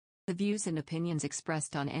The views and opinions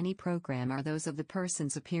expressed on any program are those of the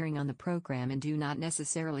persons appearing on the program and do not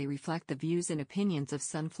necessarily reflect the views and opinions of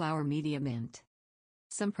Sunflower Media Mint.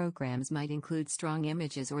 Some programs might include strong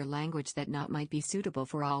images or language that might be suitable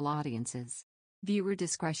for all audiences. Viewer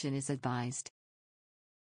discretion is advised.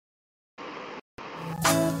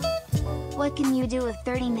 What can you do with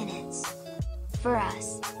 30 minutes? For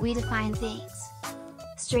us, we define things.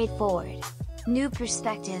 Straightforward. New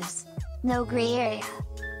perspectives. No gray area.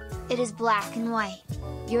 It is black and white.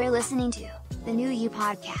 You're listening to the New You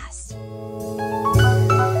Podcast.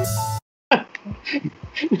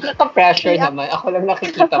 Nakaka-pressure naman. Ako lang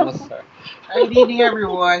nakikita mo, sir. Good evening,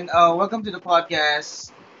 everyone. Welcome to the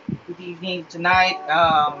podcast. Good evening tonight,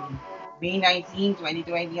 May 19,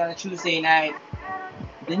 2020, on a Tuesday night.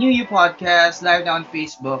 The New You Podcast, live now on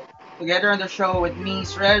Facebook. Together on the show with me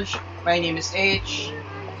is Reg. My name is H.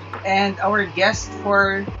 And our guest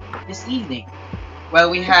for this evening. Well,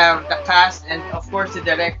 we have the cast and, of course, the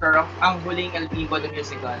director of Ang Huling El Bimbo, the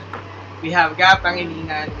musical. We have Gab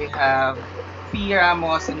Pangilinan, we have Phi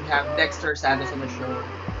Palmos, and we have Dexter Santos on the show.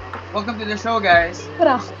 Welcome to the show, guys.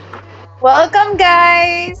 Welcome,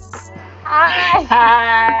 guys! Hi!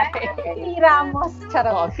 Hi! Phi Ramos.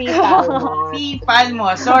 Charot. Phi Palmos. Phi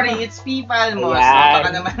Palmos. Sorry, it's Phi Palmos. Yan.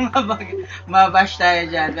 Baka naman mabash tayo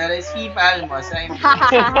dyan. Pero it's Phi Palmos. I'm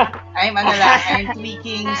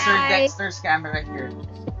tweaking Sir Hi. Dexter's camera here.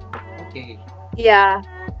 Okay. Yeah.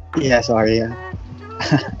 Yeah, sorry. There.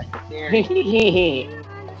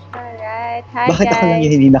 Alright. Hi, Bakit ako lang guys.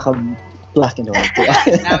 yung hindi naka-black and white?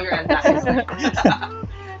 Now you're on that side.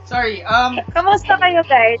 Sorry. Kamusta kayo,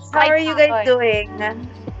 guys? How are you guys doing?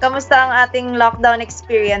 Kamusta ang ating lockdown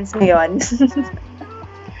experience ngayon?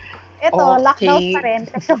 Ito, Okay. lockdown pa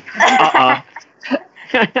rin. Oo.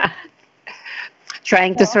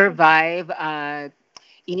 Trying to survive.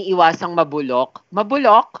 Iniiwasang mabulok.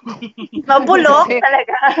 Mabulok? Mabulok Kasi-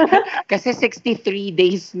 talaga. Kasi 63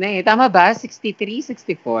 days na eh. Tama ba? 63,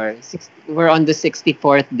 64? We're on the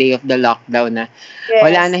 64th day of the lockdown na. Yes.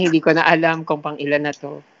 Wala na, hindi ko na alam kung pang ilan na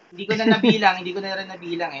to. Hindi ko na rin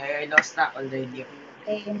nabilang eh. I lost track already.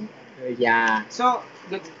 Yeah. So,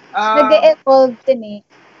 good. Nag-evolve din eh.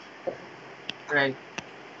 Right.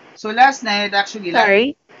 So, last night, actually,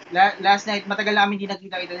 Sorry? last night, matagal na kami hindi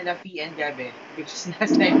nakita nila Phi and Gab eh. Because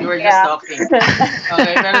last night, we were just Yeah. talking.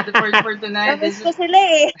 Okay, pero for tonight, Namiss ko sila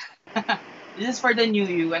eh. this is for the new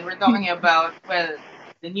you, and we're talking about, well,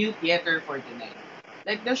 the new theater for tonight.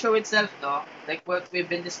 Like the show itself, though, like what we've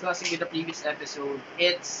been discussing with the previous episode,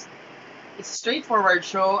 it's a straightforward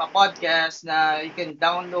show, a podcast na you can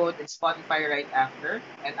download in Spotify right after,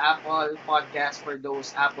 and Apple Podcast for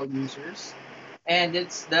those Apple users. And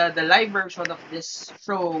it's the live version of this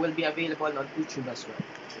show will be available on YouTube as well.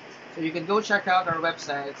 So you can go check out our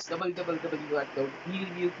websites,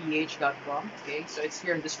 www.newuph.com. Okay, so it's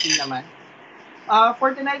here on the screen naman. For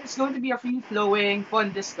tonight, it's going to be a free-flowing, fun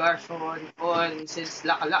discussion on, since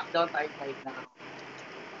lockdown type right now.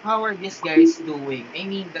 How are these guys doing? I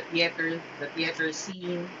mean, the theater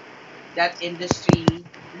scene, that industry.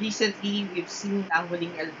 Recently, we've seen Ang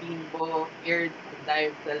Huling El Bimbo aired on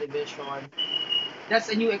live television. That's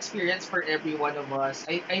a new experience for every one of us.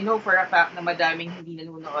 I know for a fact na madaming hindi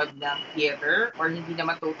nanonood ng theater or hindi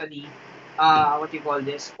naman totally,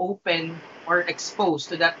 open or exposed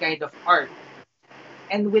to that kind of art.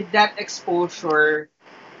 And with that exposure,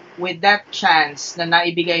 with that chance na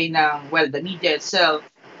naibigay ng, well, the media itself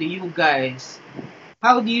to you guys,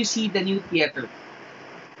 how do you see the new theater?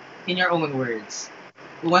 In your own words.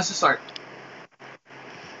 Who wants to start?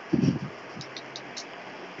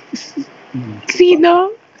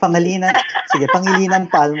 Sino? Pangilinan. Sige,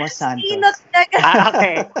 Pangilinan Palmos Santos. Sino talaga?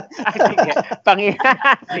 Okay. Sige.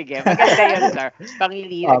 Sige. Maganda yun, sir.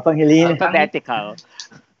 Pangilinan. Pangilinan. Alphabetical.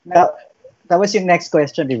 Tapos yung next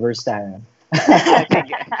question, reverse tayo.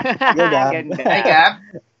 Sige. Go, Gab. Ganda. Hi, Gab.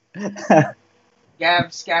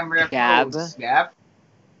 Gab's camera Gab. froze. Gab.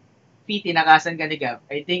 Phi, tinakasan ka ni Gab.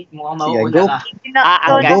 I think mukhang Sige, mauuna go. ka.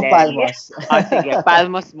 Ang Go galing. Palmos. Sige.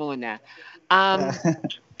 Palmos muna.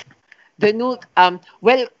 The new,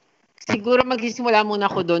 well, siguro magsisimula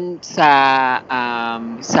muna ako doon sa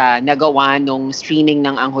nagawa nung streaming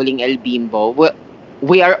ng Ang Huling El Bimbo.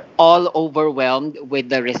 We are all overwhelmed with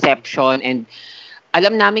the reception, and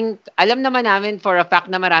alam naman namin for a fact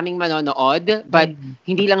na maraming manonood, but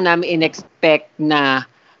hindi lang namin in-expect na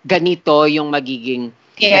ganito yung magiging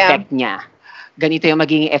effect niya. Ganito yung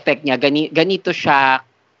magiging effect niya. Ganito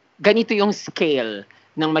yung scale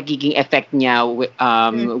ng magiging effect niya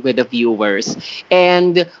with the viewers.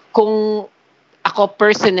 And kung ako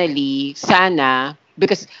personally, sana,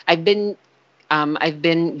 because I've been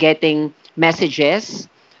getting messages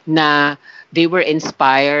na they were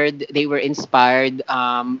inspired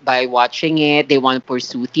by watching it. They want to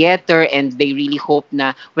pursue theater, and they really hope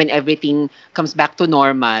na when everything comes back to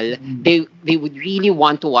normal, they would really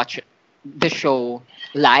want to watch the show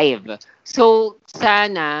live. So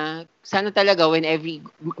sana talaga when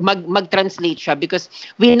mag-translate siya, because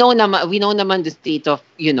we know naman the state of,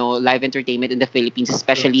 live entertainment in the Philippines,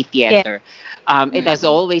 especially theater. It has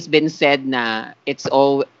always been said na it's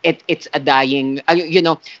a dying,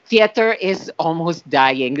 theater is almost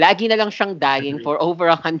dying. Lagi na lang siyang dying. For over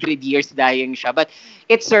 100 years dying siya, but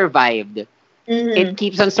it survived. It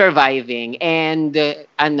keeps on surviving. And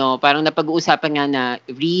parang napag-uusapan nga na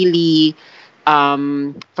really,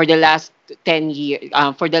 for the last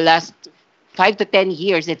 5 to 10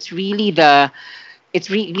 years, it's really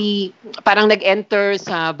parang nag-enter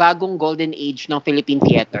sa bagong golden age ng Philippine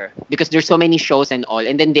theater, because there's so many shows and all,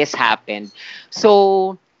 and then this happened.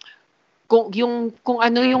 So kung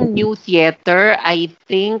ano yung new theater, I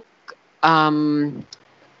think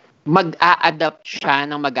mag-a-adapt siya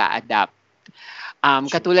ng mag-a-adapt.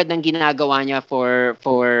 Katulad ng ginagawa niya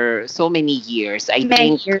for so many years. I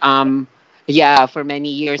think for many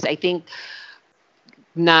years. I think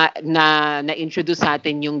na-introduce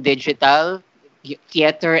natin yung digital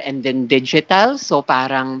theater and then digital. So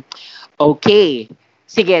parang, okay,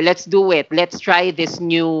 sige, let's do it. Let's try this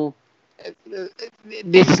new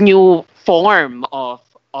form of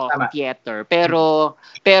theater. Pero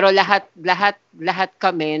lahat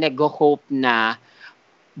kami nag-hope na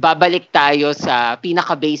babalik tayo sa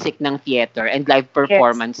pinaka-basic ng theater and live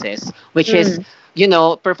performances, which is,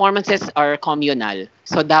 performances are communal.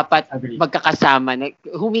 So dapat magkakasama.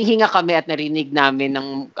 Humihinga kami at narinig namin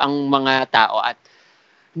ang mga tao, at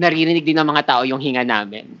naririnig din ng mga tao yung hinga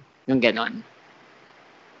namin. Yung ganon.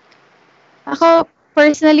 Ako,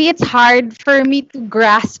 personally, it's hard for me to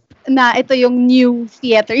grasp na ito yung new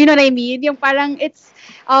theater. You know what I mean? Yung parang it's,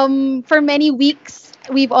 for many weeks,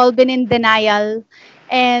 we've all been in denial,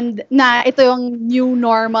 and na ito yung new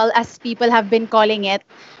normal, as people have been calling it.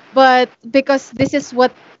 But because this is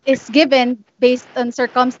what is given based on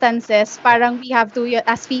circumstances, parang we have to,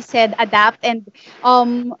 as we said, adapt. And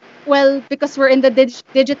because we're in the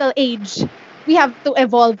digital age, we have to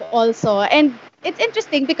evolve also. And it's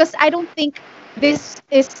interesting because I don't think this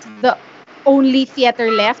is the only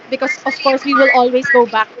theater left, because of course we will always go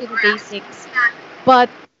back to the basics. But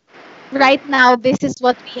right now, this is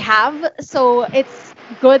what we have. So it's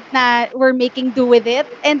good na we're making do with it.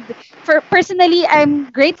 And personally,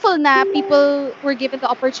 I'm grateful na people were given the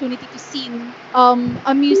opportunity to sing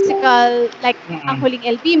a musical like Ang Huling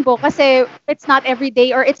El Bimbo, kasi it's not every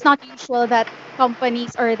day, or it's not usual that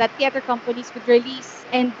companies or that theater companies would release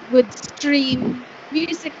and would stream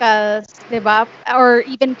musicals, diba? Or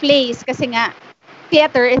even plays, kasi nga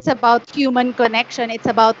theater, it's about human connection. It's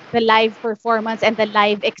about the live performance and the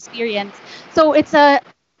live experience. So it's a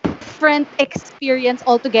different experience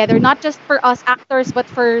altogether, not just for us actors, but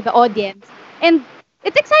for the audience. And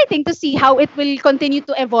it's exciting to see how it will continue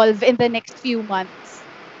to evolve in the next few months.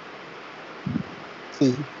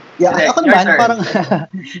 Yeah, Correct. ako Your naman, turn. parang,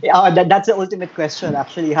 that's the ultimate question,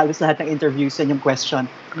 actually. Halos lahat ng interviews yan yung question.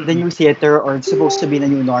 The new theater, or supposed to be the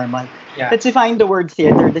new normal. Yeah. Let's define the word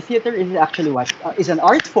theater. The theater is actually what? Is an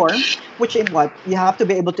art form, which in what? You have to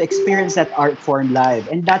be able to experience that art form live.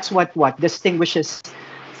 And that's what distinguishes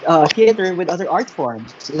theater with other art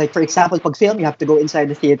forms. Like, for example, pag film, you have to go inside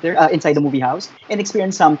the theater, inside the movie house, and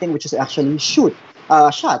experience something which is actually shot.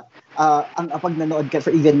 Pag nanood ka for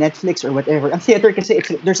even Netflix or whatever, ang theater kasi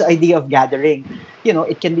there's an idea of gathering.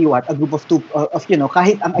 It can be what? A group of two,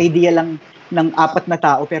 kahit ang idea lang ng 4 na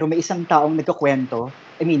tao, pero may isang taong nagkakwento.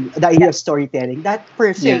 I mean, the idea of storytelling, that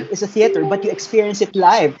per se is a theater, but you experience it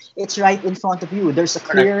live. It's right in front of you. There's a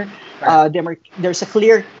clear, there's a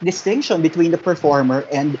clear distinction between the performer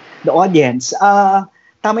and the audience.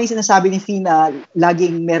 Tama yung sinasabi ni Phi na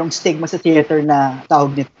laging merong stigma sa theater na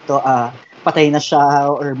tawag nito, patay na siya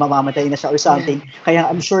or mamamatay na siya or something. Kaya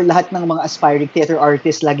I'm sure lahat ng mga aspiring theater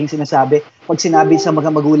artists laging sinasabi, pag sinabi sa mga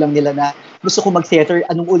magulang nila na gusto ko mag-theater,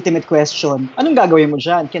 anong ultimate question? Anong gagawin mo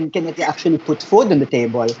dyan? Can it actually put food on the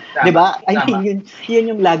table? Diba? I mean, yun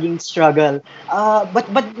yung laging struggle. But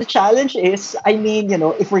the challenge is, I mean,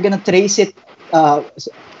 if we're gonna trace it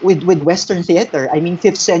with Western theater, I mean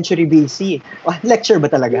 5th century BC. Lecture ba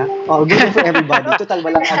talaga? Good for everybody. Total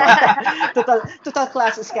walang total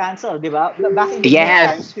class is canceled, di ba? Back in the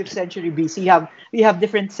times, 5th century BC, we have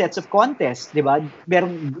different sets of contests, di ba?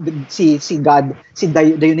 Merong si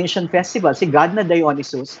Dionysian Festival, si God na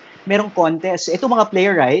Dionysus, merong contest. Ito mga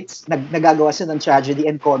playwrights, nagagawa sila ng tragedy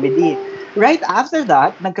and comedy. right after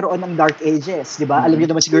that, nagkaroon ng Dark Ages, di ba? Alam niyo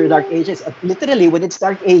naman siguro Dark Ages. At literally, when it's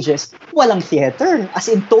Dark Ages, walang theater. As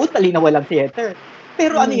in, totally na walang theater.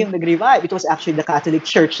 Pero ano yung nag-revive? It was actually the Catholic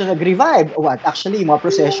Church na nag-revive. What? Actually, mga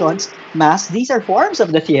processions, mass, these are forms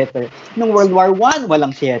of the theater. Nung World War I,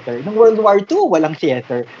 walang theater. Nung World War II, walang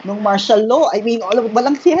theater. Nung martial law,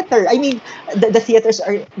 walang theater. The theaters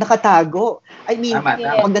are nakatago.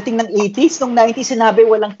 Pagdating ng 80s, nung 90s, sinabi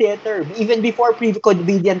walang theater. Even before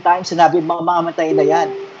pre-COVIDian times, sinabi mamamatay na yan.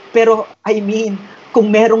 Pero, kung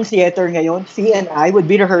merong theater ngayon, Phi and I would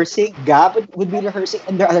be rehearsing, Gab would be rehearsing,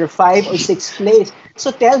 and there are 5 or 6 plays.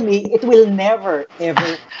 So tell me, it will never,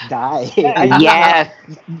 ever die. Yes.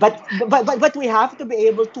 But we have to be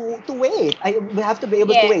able to wait. We have to be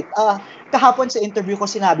able to wait. Kahapon sa interview ko,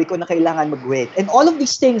 sinabi ko na kailangan mag-wait. And all of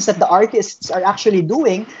these things that the artists are actually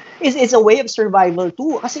doing is a way of survival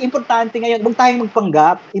too. Kasi importante ngayon, huwag tayong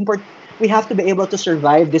magpanggap. We have to be able to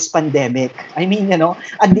survive this pandemic. At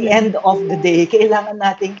the end of the day, kailangan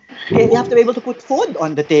nating, you have to be able to put food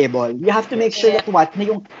on the table. You have to make sure that na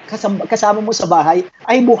yung kasama mo sa bahay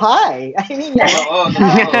ay buhay.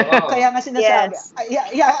 Kaya nga sinasabi,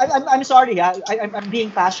 I'm sorry, I'm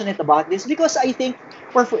being passionate about this because I think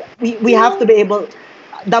we have to be able,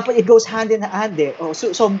 dapat it goes hand in hand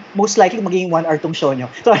so most likely magiging 1 hour tong show nyo.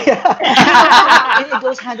 So it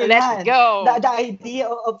goes hand in hand. Let's go.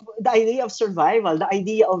 The idea of survival, the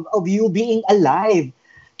idea of you being alive.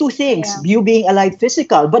 2 things, you being alive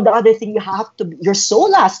physical, but the other thing your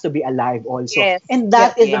soul has to be alive also. Yes. And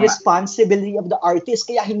that is the responsibility of the artist,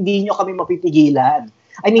 kaya hindi nyo kami mapipigilan.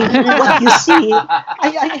 What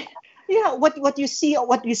you see,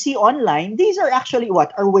 what you see online, these are actually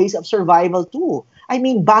are ways of survival too.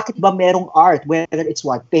 Bakit ba merong art? Whether it's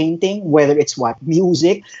painting, whether it's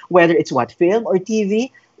music, whether it's film or TV,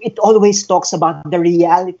 it always talks about the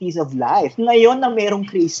realities of life. Ngayon na merong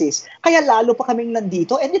crisis, kaya lalo pa kaming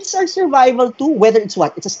nandito, and it's our survival too. Whether it's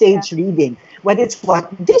it's a stage reading, whether it's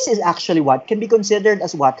this is actually can be considered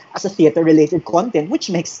as as a theater-related content, which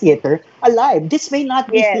makes theater alive. This may not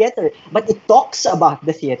be theater, but it talks about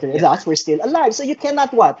the theater. Thus, we're still alive. So you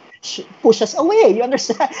cannot push us away. You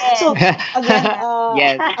understand? So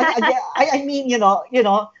again,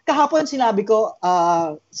 kahapon sinabi ko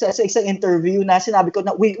sa isang interview na sinabi ko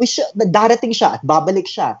na na darating siya at babalik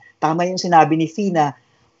siya. Tama yung sinabi ni Phi na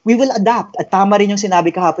we will adapt. At tama rin yung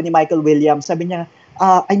sinabi kahapon ni Michael Williams. Sabi niya,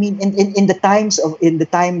 in the times of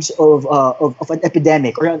an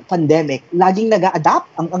epidemic or a pandemic, laging nag-a-adapt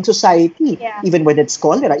ang society, even when it's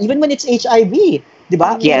cholera, even when it's HIV, di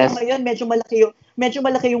ba? Yes. Ngayon medyo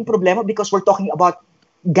malaki yung problema because we're talking about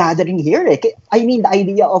gathering here. The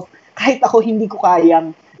idea of kahit ako hindi ko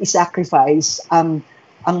kayang i-sacrifice ang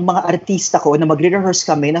mga artista ko na magre-rehearse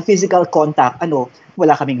kami na physical contact,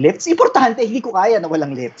 wala kaming lifts. Importante, hindi ko kaya na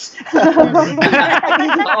walang lifts.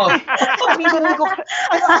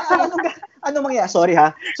 Ano mangyayari? Sorry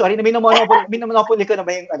ha. Sorry, minomonopoly ko na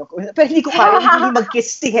ba yung pero hindi ko kaya hindi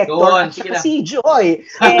mag-kiss si Hector at si Joy.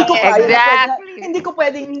 Hindi ko kaya.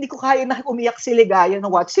 Hindi ko kaya na umiyak si Ligaya na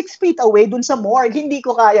 6 feet away dun sa morgue. Hindi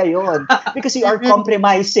ko kaya yon. Because you are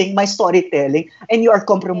compromising my storytelling and you are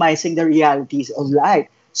compromising the realities of life.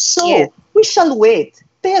 So, we shall wait.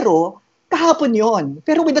 Pero, kahapon yon.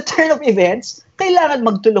 Pero with the turn of events, kailangan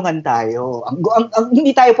magtulungan tayo.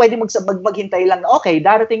 Hindi tayo pwede maghintay lang na, okay,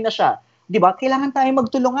 darating na siya. Diba? Kailangan tayo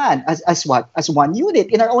magtulungan as one unit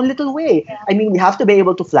in our own little way. We have to be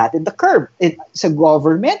able to flatten the curve. Sa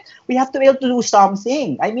government, we have to be able to do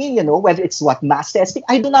something. Whether it's mass testing,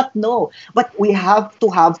 I do not know. But we have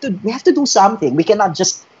to do something. We cannot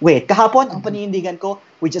just wait. Kahapon, ang paninindigan ko,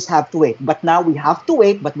 we just have to wait. But now we have to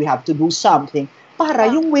wait, but we have to do something para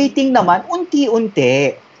yung waiting naman,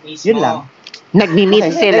 unti-unti. Yun lang.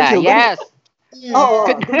 Nagmi-meet sila. Yes. Oo.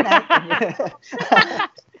 Good night.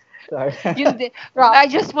 Sorry. I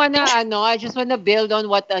just wanna build on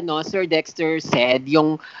what Sir Dexter said,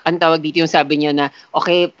 yung ang tawag dito yung sabi niya na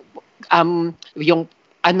okay, yung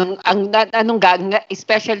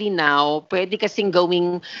especially now, pwede kasing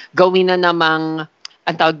gawin na namang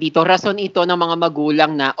ang tawag dito, rason ito ng mga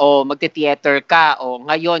magulang na magte-theater ka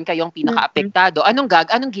ngayon kayong pinaka-apektado.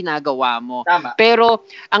 Anong ginagawa mo? Tama. Pero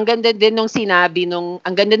ang ganda nung sinabi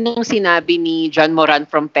ni John Moran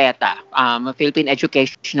from PETA, Philippine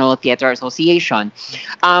Educational Theater Association.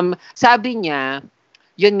 Sabi niya,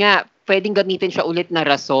 yun nga, pwedeng gamitin siya ulit na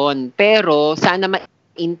rason. Pero sana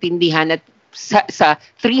maintindihan at sa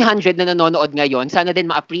 300 na nanonood ngayon, sana din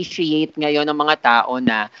ma-appreciate ngayon ng mga tao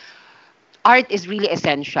na art is really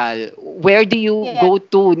essential. Where do you go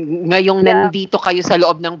to ngayong nandito kayo sa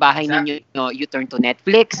loob ng bahay ninyo? You turn to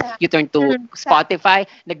Netflix, you turn to Spotify,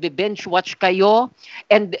 nagbe-binge watch kayo,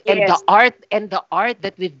 and the art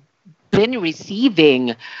that we've been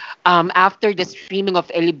receiving after the streaming of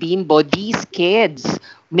El Bimbo, these kids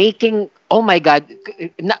making, oh my God,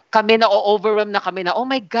 kami na overwhelmed na kami na, oh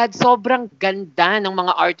my God, sobrang ganda ng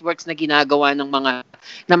mga artworks na ginagawa ng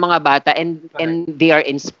mga bata, and they are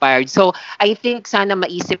inspired. So I think sana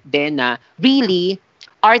maisip din na really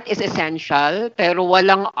art is essential, pero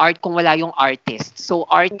walang art kung wala yung artist. So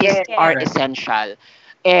artists are essential.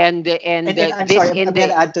 And I'm sorry, I'm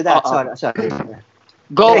gonna add to that. Sorry.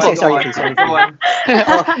 Go. Sorry.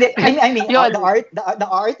 I mean, the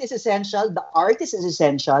art is essential. The artist is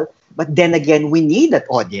essential, but then again, we need that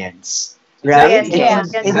audience, right?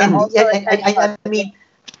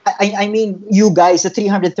 I mean, you guys, the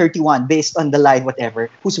 331, based on the live, whatever,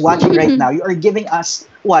 who's watching right now, you are giving us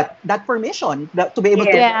that permission to be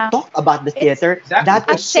able to talk about the theater. That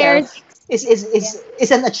itself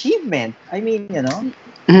is an achievement. I mean,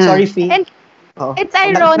 sorry, Phi. It's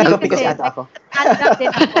ironic kasi,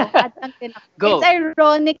 Go. It's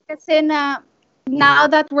ironic kasi na now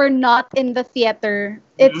that we're not in the theater,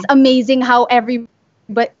 it's amazing how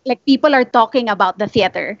people are talking about the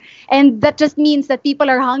theater. And that just means that people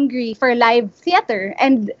are hungry for live theater.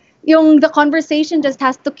 And the conversation just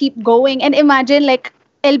has to keep going. And imagine like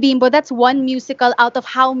El Bimbo, that's one musical out of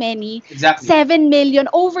how many? Exactly. 7 million,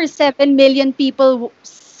 over 7 million people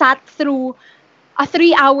sat through a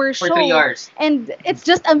 3-hour show. For 3 hours. And it's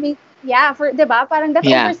just amazing. Yeah, diba? Parang that's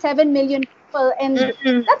over 7 million people. And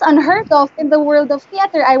that's unheard of in the world of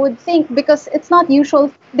theater, I would think, because it's not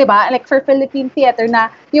usual, diba? Like for Philippine theater na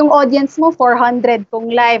yung audience mo 400 kung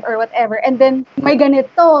live or whatever. And then may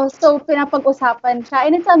ganito. So pinapag-usapan siya.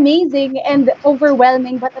 And it's amazing and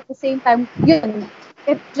overwhelming. But at the same time, yun,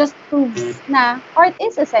 it just proves na art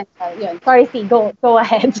is essential. Yun. Sorry, Phi, go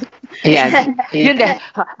ahead. Yes. Yun din.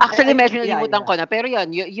 Actually, medyo nalimutan ko na. Pero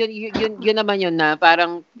yun naman yun na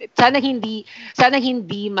parang sana hindi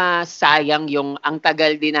masayang ang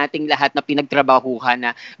tagal din nating lahat na pinagtrabahuhan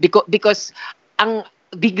na because ang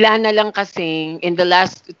bigla na lang kasing in the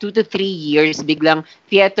last 2 to 3 years biglang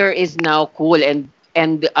theater is now cool and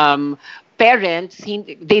parents,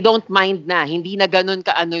 they don't mind na. Hindi na ganun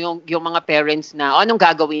yung mga parents na, anong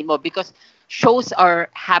gagawin mo? Because shows are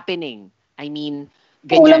happening. I mean,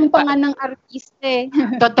 Kulang ganyan. pa nga ng artista eh.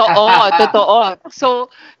 Totoo. So,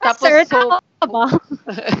 Sir, tama ba?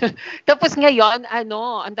 tapos ngayon,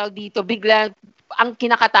 ang tawag dito, bigla, ang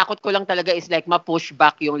kinakatakot ko lang talaga is like ma-push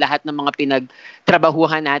back yung lahat ng mga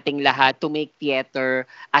pinagtrabahuhan nating lahat to make theater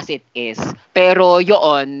as it is. Pero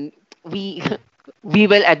yun, we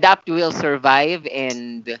will adapt, we will survive,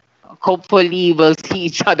 and hopefully we'll see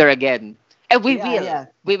each other again. And we will.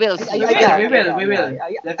 We will.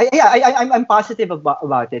 I'm positive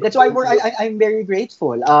about it. That's why I'm very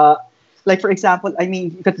grateful. Like for example, I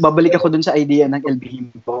mean, babalik ako dun sa idea ng El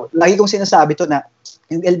Bimbo. Lagi kong sinasabi to na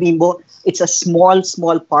yung El Bimbo, it's a small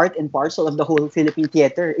part and parcel of the whole Philippine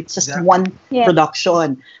theater. It's just one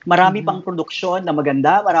production. Marami pang production na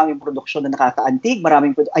maganda, maraming production na nakakaantig,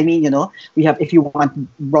 we have, if you want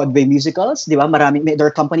Broadway musicals, di ba? There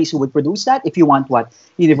are companies who would produce that. If you want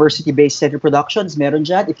university-based theater productions, meron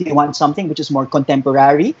dyan. If you want something which is more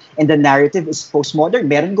contemporary and the narrative is postmodern,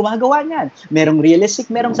 meron gumagawa niyan. Merong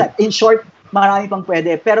realistic, in short, marami pang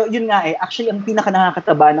pwede. Pero yun nga actually ang pinaka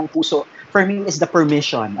nakakataba ng puso for me is the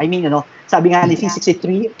permission. I mean, sabi nga ni Phi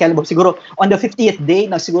 63, kailan ba siguro on the 50th day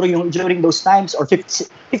na siguro yung during those times or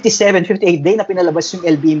 57, 58th day na pinalabas yung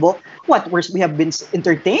El Bimbo, we have been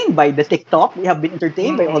entertained by the TikTok, we have been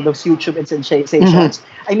entertained by all those YouTube and sensations.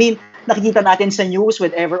 I mean, nakikita natin sa news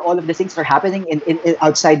whenever all of the things are happening in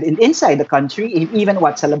outside and inside the country, even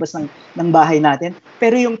sa labas ng bahay natin.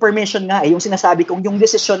 Pero yung permission nga, yung sinasabi kong yung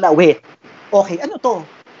decision na, wait, okay, ano to?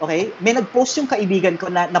 Okay, may nag-post yung kaibigan ko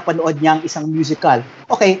na napanood niya ang isang musical.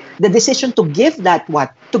 Okay, the decision to give that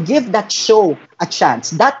show a chance,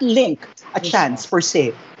 that link a chance per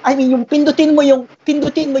se. I mean, yung pindutin mo yung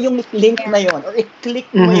link na yon or i-click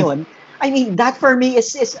mo yon. I mean, that for me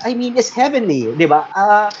is heavenly, 'di ba?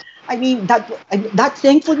 I mean, that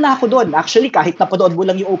thankful na ako doon. Actually, kahit napanood mo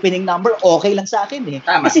lang yung opening number, okay lang sa akin eh.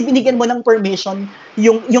 Tama. Kasi binigyan mo ng permission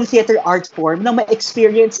yung theater art form na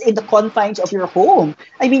ma-experience in the confines of your home.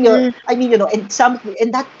 I mean, and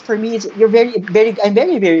that for me is I'm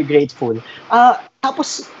very, very grateful.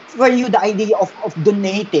 Tapos for you, the idea of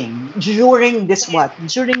donating during this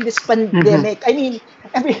pandemic. I mean,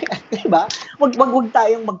 diba? Wag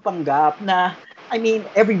tayong magpanggap na I mean,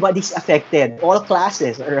 everybody's affected. All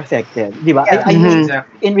classes are affected. Di ba? Yeah, I mean,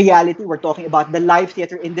 exactly. in reality, we're talking about the live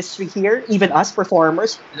theater industry here, even us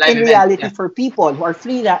performers. Live In event, reality, yeah. for people who are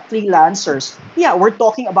freelancers, yeah, we're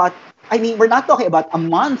talking about, I mean, we're not talking about a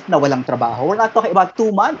month na walang trabaho. We're not talking about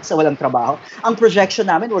 2 months na walang trabaho. Ang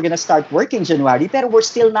projection namin, we're gonna start working January, pero we're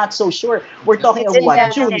still not so sure. We're talking It's of what?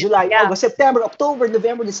 indefinite, June, July, yeah. August, September, October,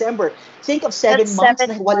 November, December. Think of 7 That's months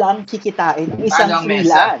 7 na walang kikitain ang isang Paano ang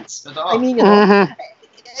mesa? freelance. Totoo. I mean,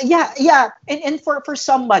 yeah. And for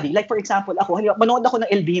somebody, like for example, ako, manood ako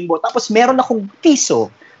ng El Bimbo, tapos meron akong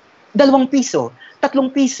piso, 2 piso,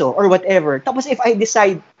 3 piso, or whatever. Tapos if I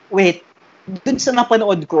decide, wait, dun sa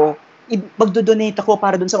napanood ko, magdo-donate ako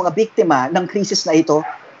para dun sa mga biktima ng crisis na ito.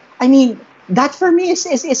 I mean, that for me is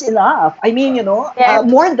enough. I mean,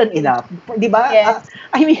 more than enough. Di ba? Yes.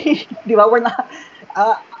 I mean, di ba, we're not,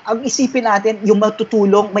 ang isipin natin, yung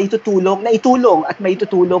maitutulong at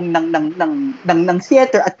maitutulong ng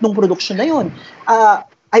theater at nung production na yun.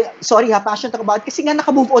 Sorry passionate ako about kasi nga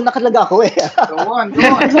naka-move on na talaga ako eh. Go on.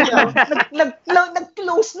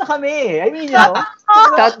 Nag-close na kami. I mean,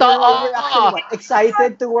 Totoo. we're actually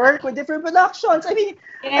excited to work with different productions. I mean,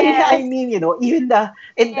 Yes. I mean, even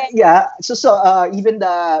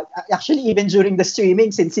even during the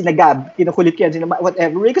streaming, since sina Gab, kinukulit yan,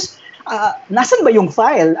 whatever, because nasan ba yung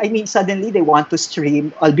file? I mean, suddenly they want to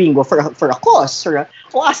stream Albingo for a cause.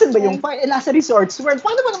 O asan ba yung file? Nasa Resorts World.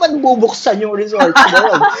 Paano mo naman bubuksan yung Resorts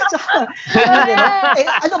World? So,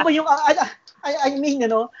 ano ba yung... I mean,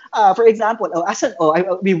 for example, I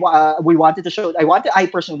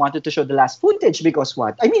personally wanted to show the last footage because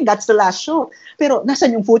what? I mean, that's the last show. Pero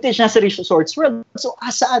nasan yung footage? Nasa Resorts World. So,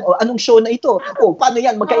 asaan? O, anong show na ito? O, paano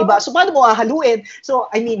yan? Magkaiba. So, paano mo hahaluin? So,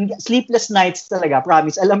 I mean, sleepless nights talaga,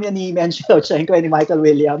 promise. Alam yan ni Mencho Chenko and ni Michael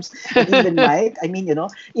Williams. And even Mike, I mean,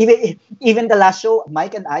 even the last show,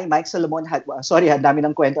 Mike Solomon had, dami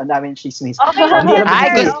ng kwento, ang dami ng chismis. Okay,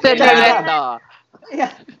 Ay, gusto na ito.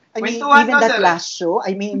 Yeah. I mean, Kwentuhan even mo, that sir. last show,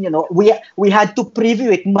 I mean, we had to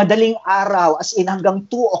preview it madaling araw, as in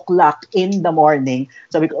hanggang 2:00 in the morning.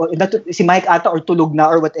 Sabi ko, si Mike ata or tulog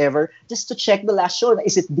na or whatever, just to check the last show,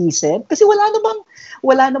 is it decent? Kasi wala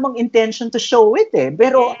namang intention to show it eh.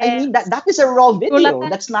 Pero, I mean, that is a raw video.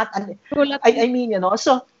 That's not, I mean,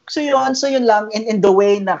 so yun lang, in the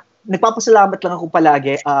way na, nagpapasalamat lang ako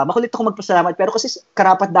palagi. Makulit ako magpasalamat, pero kasi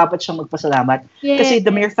karapat dapat siyang magpasalamat. Yes. Kasi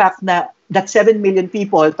the mere fact na that 7 million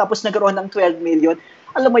people, tapos nagkaroon ng 12 million,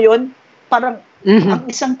 alam mo yun, parang ang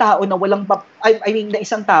isang tao na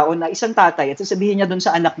isang tatay, at sasabihin niya dun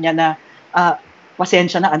sa anak niya na,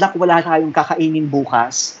 pasensya na anak, wala tayong kakainin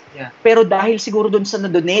bukas. Yeah. Pero dahil siguro dun sa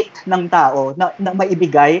na-donate ng tao, na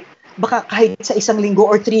maibigay, baka kahit sa 1 linggo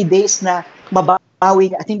or 3 days na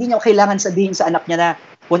mabawi niya, at hindi niya kailangan sabihin sa anak niya na,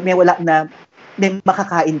 may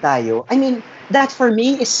makakain tayo. I mean, that for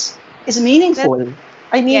me is meaningful.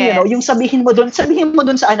 I mean, Yes. yung sabihin mo dun sa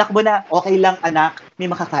anak mo na, okay lang anak, may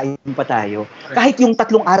makakain pa tayo. Kahit yung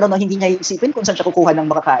 3 araw na hindi niya iisipin kung saan siya kukuha ng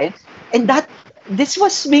makakain. And this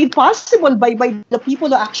was made possible by the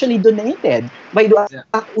people who actually donated, by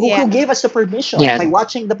who gave us the permission, by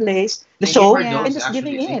watching the plays, the Thank show, you for and those, just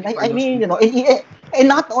giving actually. in. Thank you for I mean, those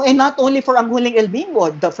and not only for Ang Huling El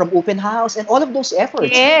Bimbo, from Open House and all of those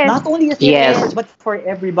efforts. Yes. Not only the theaters, but for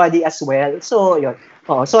everybody as well. So, yun.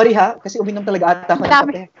 Oh, sorry kasi uminom talaga ata ako ng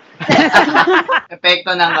kape.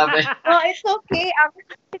 Epekto ng gabi. Oh, it's okay.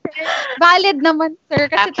 Valid naman, sir.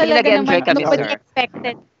 Kasi Actually, talaga nag-enjoy naman, kami, nobody sir.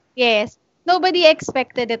 expected. Yes. Nobody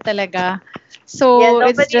expected it talaga. So,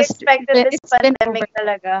 it's nobody just, expected this it's been pandemic over.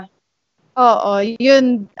 talaga.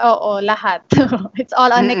 Lahat. It's all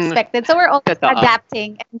unexpected. So, we're all Totoo.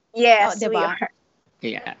 adapting. And, Yes, diba? we are.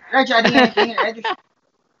 Yeah. Reg, adding anything? Reg?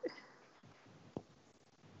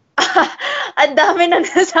 Ang dami na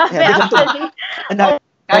nasabi Yeah, actually.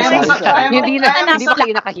 Hindi ba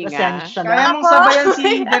kayo nakahinga? Kaya mong sabayan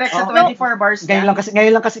si Direk sa 24 bars Ngayon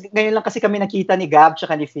lang kasi kami nakita ni Gab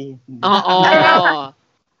tsaka ni Phi. Oo.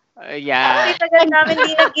 Yeah. Actually, tagal namin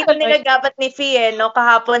di nagkita nila Gab at ni Phi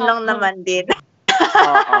kahapon lang naman din.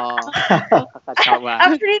 Oo. Kakatawa.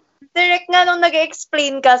 Actually, direct nga nung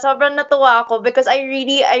nag-explain ka, sobrang natuwa ako because I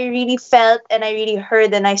really felt and I really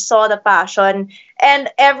heard and I saw the passion. And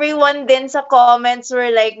everyone din sa comments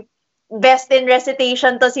were like, best in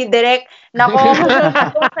recitation to si Direk. Nako,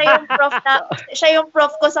 siya yung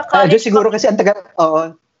prof ko sa college. Siguro kasi ang taga,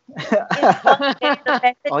 oo.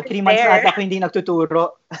 3 3 months na ako hindi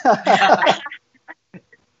nagtuturo.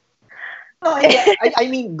 No, I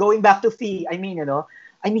mean, going back to Phi, I mean,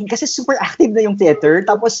 I mean, kasi super active na yung theater.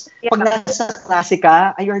 Tapos, pag nasa klase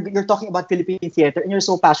ka, you're talking about Philippine theater and you're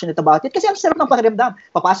so passionate about it. Kasi ang sarap ng pakiramdam.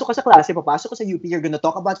 Papasok ka sa klase, papasok ka sa UP, you're gonna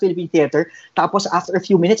talk about Philippine theater. Tapos, after a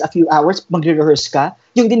few minutes, a few hours, magre-rehearse ka.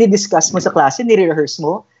 Yung dinidiscuss mo sa klase, nire-rehearse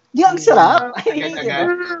mo. Di, ang sarap.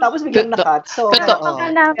 Tapos, biglang nakat. So,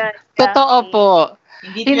 Totoo po.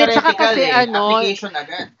 Hindi tsaka theoretical kasi application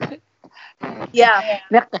agad. Yeah.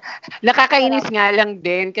 Nakakainis nga lang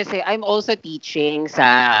din kasi I'm also teaching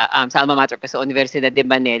sa alma mater ko sa Universidad de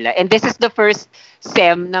Manila. And this is the first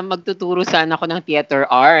SEM na magtuturo sana ako ng theater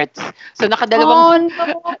arts. So nakatigdalawang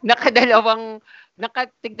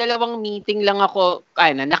meeting lang ako.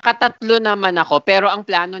 Nakatatlo naman ako. Pero ang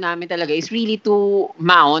plano namin talaga is really to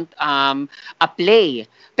mount a play.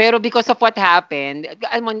 Pero because of what happened,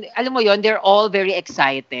 alam mo yon, they're all very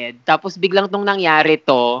excited. Tapos biglang nung nangyari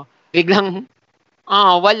to, biglang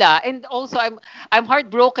wala. And also I'm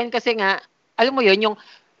heartbroken kasi nga alam mo yon,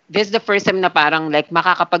 this is the first time na parang like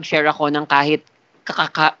makakapag-share ako ng kahit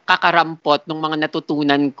kakarampot ng mga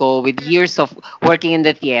natutunan ko with years of working in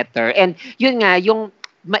the theater. And yun nga, yung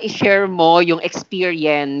ma-share mo yung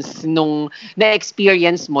experience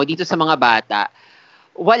na-experience mo dito sa mga bata.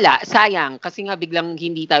 Wala, sayang kasi nga biglang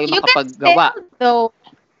hindi tayo makapaggawa.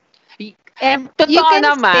 Totoo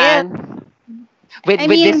naman. With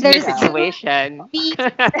this new situation.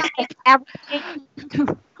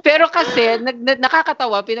 Pero kasi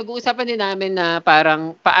nakakatawa, pinag-uusapan din namin na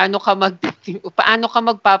parang paano ka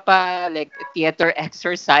magpapa like theater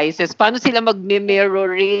exercises, paano sila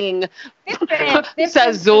magme-mirroring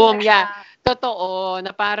sa Zoom. Yeah. Totoo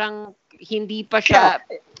na parang hindi pa siya,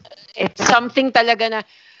 it's something talaga na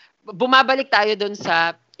bumabalik tayo dun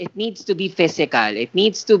sa it needs to be physical. It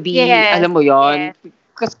needs to be, alam mo yon.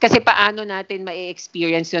 Kasi paano natin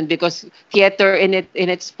ma-experience yun? Because theater in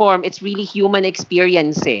its form, it's really human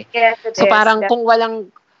experience eh. Yes, it so is. Parang kung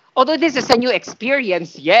walang, although this is a new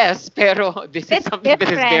experience, yes, pero this is something that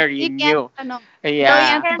is very new.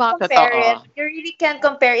 Yeah. You can't compare it. You really can't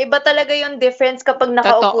compare. Iba talaga yung difference kapag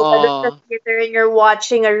nakaupo ka doon sa theater and you're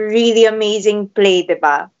watching a really amazing play,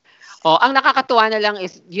 diba? Ang nakakatuwa na lang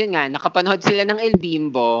is, yun nga, nakapanood sila ng El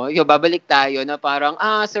Bimbo, babalik tayo na parang,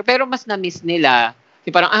 sir, pero mas na-miss nila.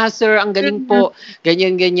 Parang, sir, ang galing po,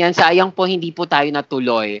 ganyan, sayang po, hindi po tayo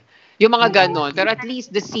natuloy. Yung mga ganon. Pero at least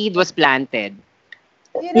the seed was planted.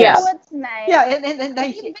 You know what's nice? Yeah, and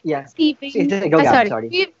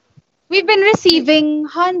sorry. We've been receiving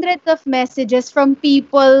hundreds of messages from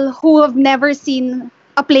people who have never seen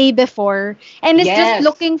a play before and is just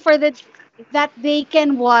looking for that they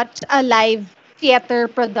can watch a live theater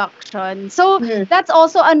production. So that's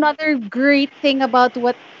also another great thing about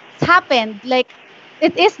what's happened. Like,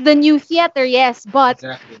 it is the new theater, yes, but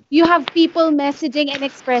you have people messaging and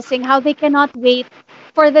expressing how they cannot wait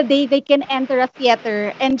for the day they can enter a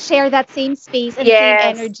theater and share that same space and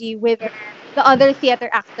same energy with the other theater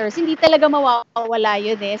actors. Hindi talaga mawawala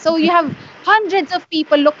yun eh. So you have hundreds of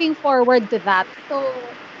people looking forward to that. So,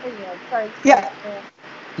 sorry.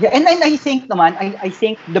 Yeah, and I think naman, I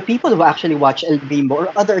think the people who actually watch El Bimbo or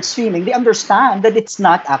other streaming, they understand that it's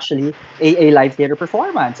not actually a live theater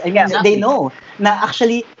performance. I mean, they know na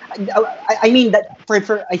actually, I mean that for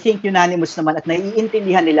I think unanimous naman at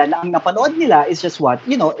naiintindihan nila na ang napanood nila is just what,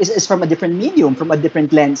 is from a different medium, from a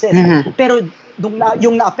different lenses. Pero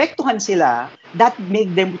yung naapektuhan sila, that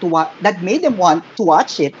made them want to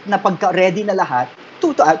watch it na pagka ready na lahat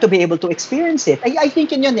to be able to experience it. I think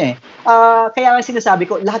yun eh. Kaya nga sinasabi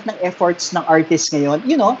ko, lahat ng efforts ng artists ngayon,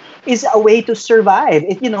 is a way to survive.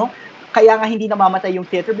 Kaya nga hindi namamatay yung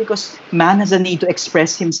theater because man has a need to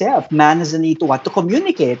express himself. Man has a need to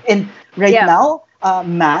communicate. And right now,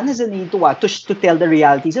 man has a need to tell the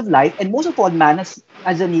realities of life. And most of all, man has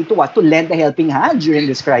a need to lend a helping hand during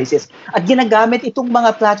this crisis. At ginagamit itong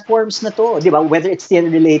mga platforms na to, di ba? Whether it's theater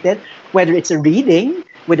related, whether it's a reading,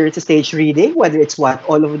 whether it's a stage reading, whether it's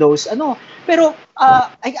all of those, Pero,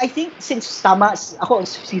 I think since tama, ako,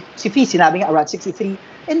 si Phi, sinabi nga around 63,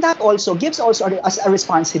 and that also gives us a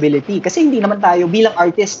responsibility. Kasi hindi naman tayo, bilang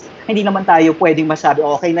artist, hindi naman tayo pwedeng masabi,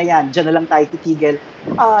 okay na yan, dyan na lang tayo titigil.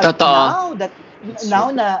 Totoo. Now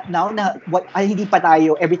na hindi pa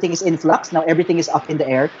tayo, everything is in flux, now everything is up in the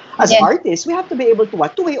air. As artists, we have to be able to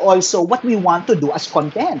weigh also what we want to do as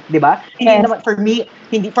content, di ba? Hindi naman, for me,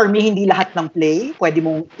 hindi lahat ng play pwede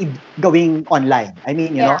mong gawing online. I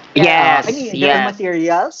mean, Yes.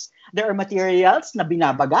 There are materials na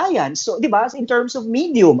binabagayan. So, di ba, in terms of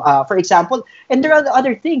medium, for example, and there are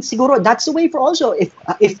other things. Siguro, that's the way for also, if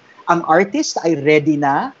ang artist ay ready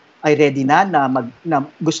na na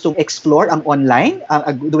gustong explore ang online,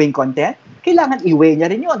 doing content, kailangan i-weigh niya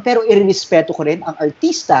rin yun. Pero irerespeto ko rin ang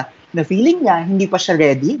artista na feeling niya hindi pa siya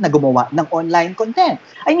ready na gumawa ng online content.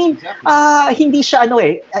 I mean, hindi siya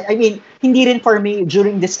I mean, hindi rin for me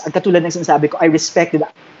during this, katulad ng sinasabi ko, I respect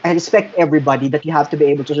everybody that you have to be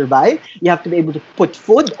able to survive. You have to be able to put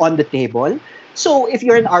food on the table. So if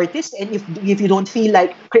you're an artist and if you don't feel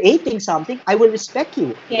like creating something, I will respect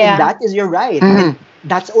you. Yeah. And that is your right. And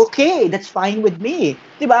that's okay. That's fine with me.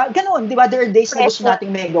 Diba? Ganon. Diba? There are days na gusto nating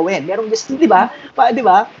may gawin. Merong gusto, diba?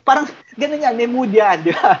 Diba? Parang ganon yan. May mood yan.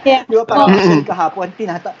 Diba? Yeah. Diba? Parang actually kahapon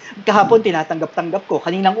tinatanggap-tanggap ko.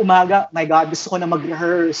 Kaninang umaga, my God, gusto ko na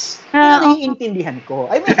mag-rehearse. Naiintindihan ko.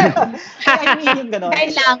 I mean yung ganon.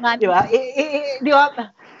 Kailangan. Diba?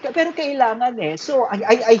 Diba? Pero kailangan So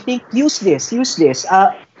I think use this.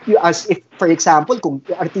 As if, for example, kung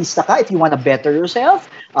artista ka, if you want to better yourself,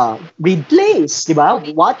 read plays, di ba?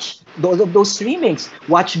 Watch all of those streamings.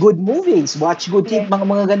 Watch good movies. Watch good mga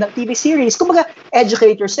gandang TV series. Kumbaga,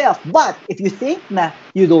 educate yourself. But if you think na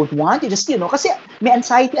you don't want, you just, kasi may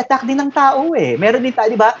anxiety attack din ng tao Meron din tayo,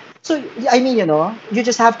 di ba? So, I mean, you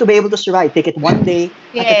just have to be able to survive. Take it one day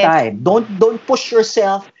at a time. Don't push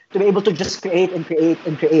yourself to be able to just create and create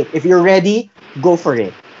and create. If you're ready, go for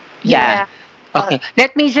it. Yeah. Okay.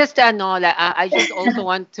 Let me just I just also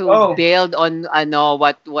want to build on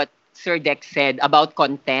what Sir Dex said about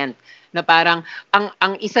content. Na parang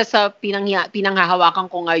ang isa sa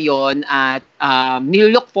pinanghahawakan ko ngayon at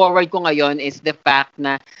nilook forward ko ngayon is the fact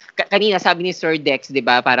na kanina sabi ni Sir Dex, 'di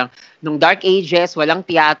ba? Parang nung Dark Ages walang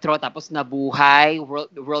teatro tapos nabuhay,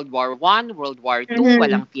 World War I, World War II,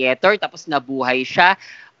 walang theater tapos nabuhay siya.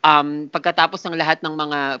 Pagkatapos ng lahat ng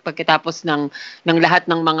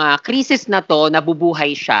mga krisis na to,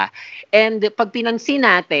 nabubuhay siya. And pag pinansin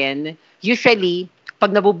natin, usually pag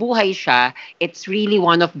nabubuhay siya, it's really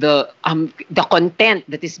one of the content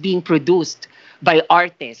that is being produced by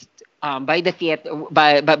artists, by the theater,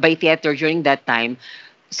 by theater during that time,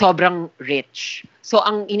 sobrang rich. So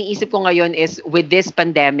ang iniisip ko ngayon is with this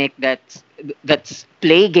pandemic that's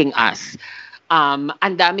plaguing us,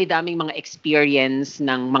 ang dami-daming mga experience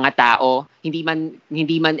ng mga tao, hindi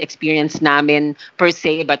man experience namin per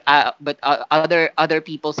se, but other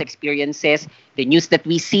people's experiences, the news that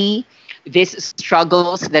we see, these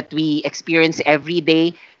struggles that we experience every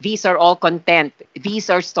day, these are all content. These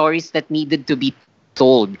are stories that needed to be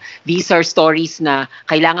told. These are stories na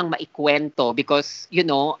kailangang maikwento because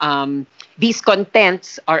these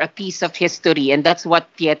contents are a piece of history, and that's what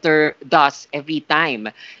theater does every time.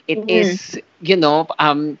 It is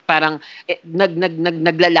parang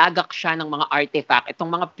naglalagak siya ng mga artifact.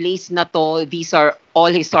 Itong mga plays na to, these are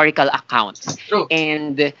all historical accounts. True.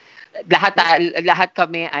 And lahat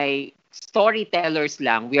kami ay storytellers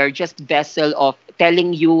lang. We are just vessel of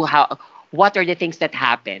telling you what are the things that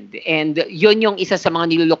happened. And yun yung isa sa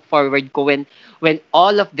mga nilook forward ko when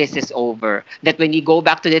all of this is over. That when you go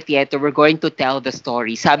back to the theater, we're going to tell the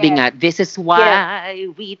story. Sabi nga, this is why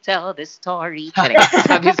we tell the story.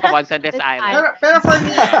 Sabi sa Once on This Island. Pero for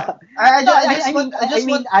me,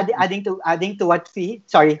 adding to what Phi,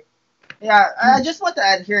 sorry. Yeah, I just want to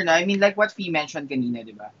add here I mean, like what Phi mentioned kanina,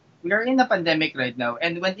 di ba? We are in a pandemic right now.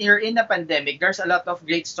 And when you're in a pandemic, there's a lot of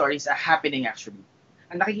great stories happening actually.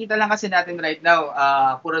 Ang nakikita lang kasi natin right now,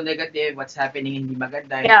 puro negative, what's happening, hindi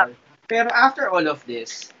maganda. Yeah. Pero after all of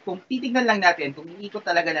this, kung titignan lang natin, kung iikot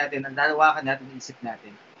talaga natin, ang dalawakan natin, isip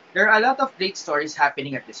natin, there are a lot of great stories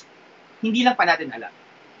happening at this point. Hindi lang pa natin alam.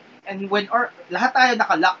 And lahat tayo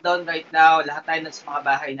naka-lockdown right now, lahat tayo nasa mga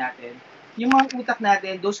bahay natin, yung mga utak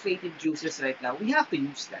natin, those creative juices right now, we have to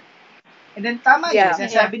use them. And then tama yun,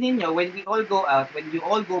 sabi ninyo, when we all go out, when you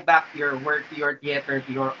all go back to your work, to your theater,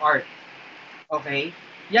 to your art, okay?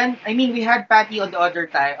 Yan, I mean, we had Patty on the other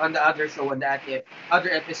show, on the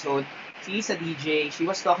other episode. She's a DJ. She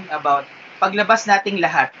was talking about paglabas nating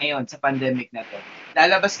lahat ngayon sa pandemic na to.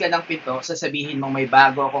 Lalabas ka ng pinto, sasabihin mong may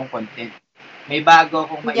bago akong content. May bago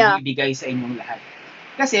akong maibibigay sa inyong lahat.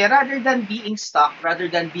 Kasi rather than being stuck, rather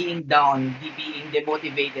than being down, being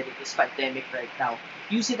demotivated in this pandemic right now,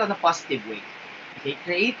 use it on a positive way. Okay?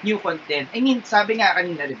 Create new content. I mean, sabi nga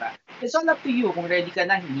kanina, di ba? It's all up to you kung ready ka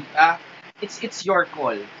na, hindi ka. It's your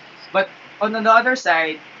call. But on the other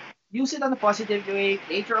side, use it on a positive way,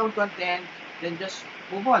 create your own content, then just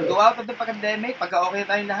move on. Go out of the pandemic, pagka-okay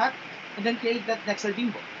tayong lahat, and then create that next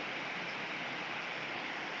Albimbo.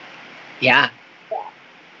 Yeah.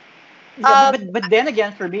 But then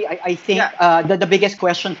again, for me, I think the biggest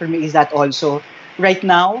question for me is that also, right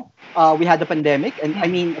now, we had the pandemic, and I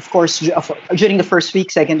mean, of course, during the first week,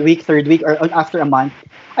 second week, third week, or after a month,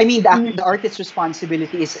 I mean, the artist's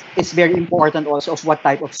responsibility is very important also of what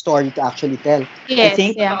type of story to actually tell. Yes, I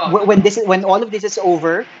think when all of this is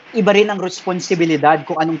over, iba rin ang responsibilidad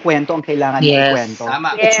kung anong kwento ang kailangan mo ikwento.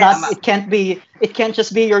 Tama. It's not, Tama. it can't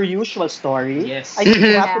just be your usual story. Yes. I think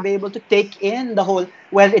you have to be able to take in the whole,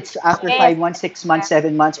 well, it's after 5 months, 6 months,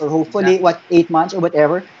 7 months, or hopefully, 8 months or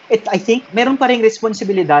whatever. I think, meron pa rin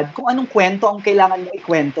responsibilidad kung anong kwento ang kailangan mo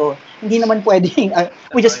ikwento. Hindi naman pwedeng,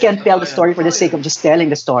 we just can't tell the story for the sake of just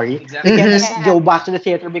telling the story. Exactly. We can't just go back to the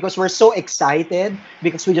theater because we're so excited,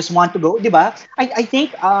 because we just want to go, di ba? I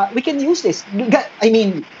think we can use this. I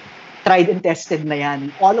mean, tried and tested na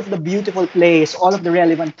yan. All of the beautiful plays, all of the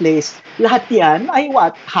relevant plays, lahat yan ay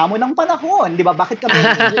hamon ng panahon, di ba? Bakit kami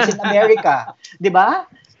in America? Di ba?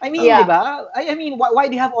 I mean, di ba? I mean,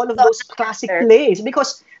 why do you have all of those classic plays?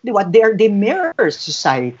 Because, di ba, they mirror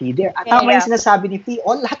society. Tama yung sinasabi ni Phi,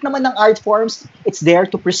 lahat naman ng art forms, it's there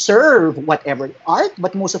to preserve whatever art,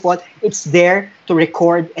 but most of all, it's there to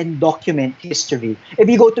record and document history. If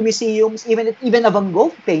you go to museums, even a Van Gogh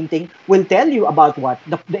painting will tell you about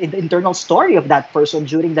the internal story of that person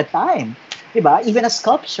during that time. Diba? Even a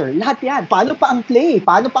sculpture, lahat yan. Paano pa ang play?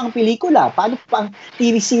 Paano pa ang pelikula? Paano pa ang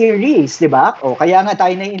TV series? Diba? O, kaya nga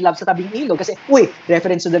tayo na in love sa tabing ilog. Kasi,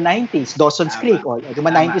 reference to the 90s, Dawson's Creek. O,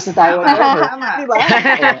 diba, 90s na tayo. Diba?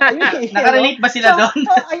 Nakarelate ba sila doon?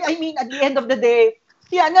 I mean, at the end of the day,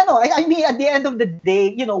 I mean, at the end of the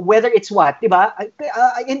day, whether it's what, diba?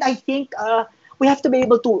 And I think we have to be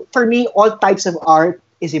able to, for me, all types of art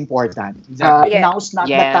is important. Exactly. Now's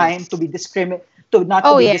not the time to be discriminating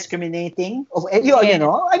of I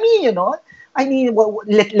mean,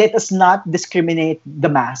 let us not discriminate the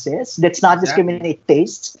masses. Let's not discriminate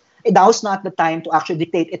tastes. Now's not the time to actually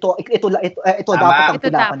dictate ito dapat ang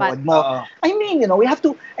pinapanood mo. I mean, we have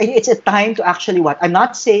to, it's a time to actually I'm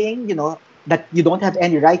not saying, that you don't have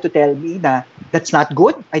any right to tell me that that's not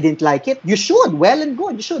good. I didn't like it. You should, well and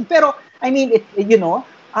good. You should. Pero I mean,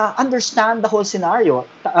 understand the whole scenario.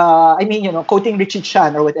 I mean, quoting Richie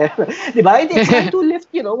Chan or whatever. Diba? It's time to lift,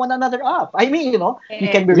 one another up. I mean, you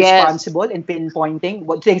can be responsible in pinpointing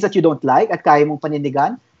things that you don't like at kaya mong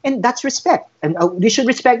panindigan. And that's respect. And we should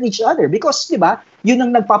respect each other because, diba, yun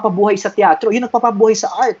ang nagpapabuhay sa teatro, yun ang nagpapabuhay sa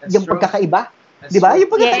art, yung pagkakaiba. Diba? Yung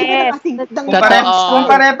pagkakaiba ng ating... Kung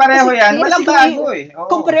pare-pareho yan, walang bago eh.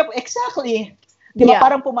 Exactly. Diba?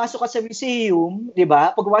 Parang pumasok ka sa museum,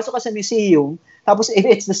 diba? Pag pumasok ka sa museum, tapos if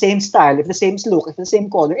it's the same style, if the same look, if the same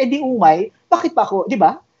color, di umay, bakit pa ako, di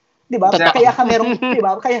ba? Di ba? Kaya ka merong, di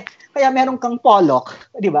ba? Kaya merong kang Pollock,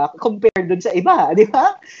 di ba? Compared dun sa iba, di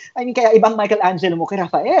ba? I mean, kaya ibang Michelangelo mo kay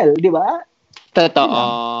Raphael, di ba?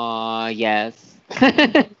 Totoo. Yes.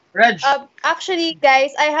 Reg. Actually,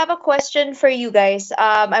 guys, I have a question for you guys.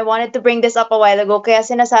 I wanted to bring this up a while ago. Kaya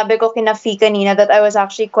sinasabi ko kina Phi kanina that I was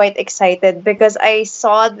actually quite excited because I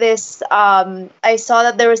saw this. I saw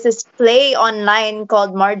that there was this play online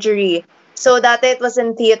called Marjorie. So that it was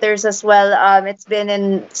in theaters as well. It's been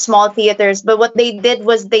in small theaters. But what they did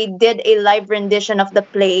was they did a live rendition of the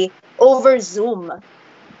play over Zoom.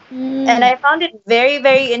 And I found it very,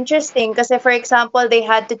 very interesting because, for example, they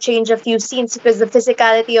had to change a few scenes because the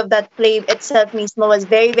physicality of that play itself mismo was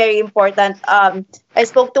very, very important. I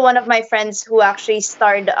spoke to one of my friends who actually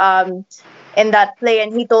starred in that play,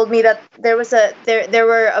 and he told me that there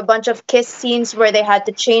were a bunch of kiss scenes where they had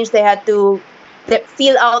to change. They had to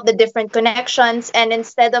feel out the different connections, and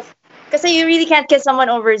instead of because you really can't kiss someone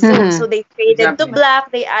over Zoom, so they faded to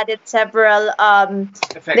black. They added several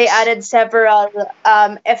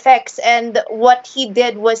effects, and what he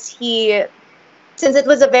did was since it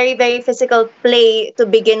was a very, very physical play to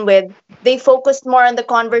begin with, they focused more on the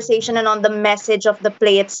conversation and on the message of the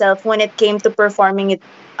play itself when it came to performing it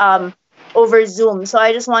over Zoom. So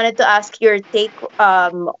I just wanted to ask your take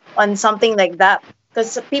on something like that,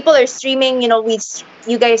 because people are streaming.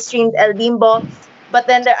 You guys streamed El Bimbo. But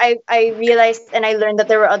then I realized and I learned that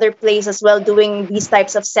there were other plays as well doing these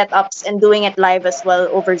types of setups and doing it live as well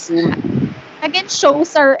over Zoom. Again,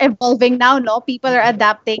 shows are evolving now, no? People are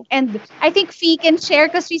adapting. And I think Phi can share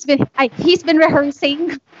because he's been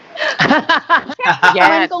rehearsing.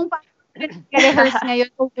 Yes. Rehearse ngayon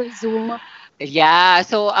over Zoom. Yeah,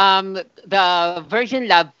 so the Virgin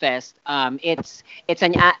Love Fest, it's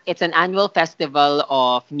an annual festival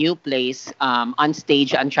of new plays, on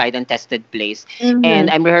stage, untried and tested plays,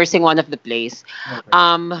 and I'm rehearsing one of the plays.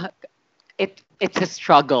 It's a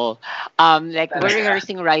struggle. Like we're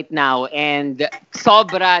rehearsing right now, and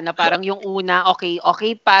sobra na parang yung una,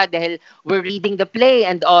 okay pa dahil we're reading the play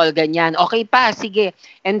and all ganyan, okay pa, sige.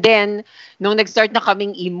 And then nung nag-start na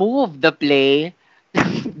kaming i-move the play.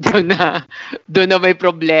 doon na may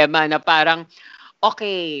problema na parang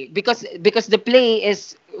okay because the play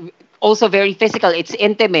is also very physical. It's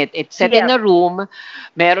intimate. It's set in a room.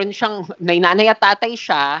 Meron siyang may nanay at tatay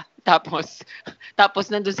siya Tapos,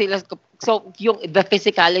 tapos nandun sila. So, yung the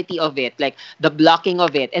physicality of it, like the blocking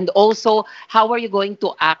of it, and also, how are you going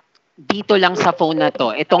to act dito lang sa phone na to?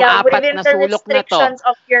 Itong Yeah, apat within na the sulok na to. restrictions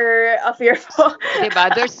of your phone. 'Di ba?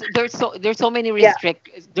 There's so many Yeah.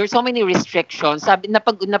 there's so many restrictions. Sabi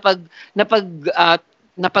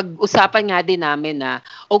napag-usapan nga din namin na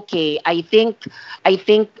okay, I think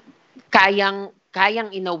kayang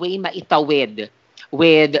in a way maitawid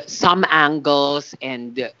with some angles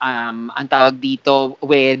and ang tawag dito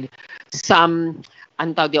with some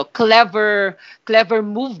ang tawag dito, clever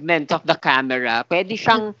movement of the camera. Pwede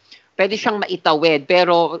siyang maitawid,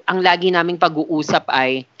 pero ang lagi naming pag-uusap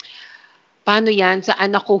ay paano yan?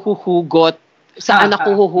 Saan ako huhugot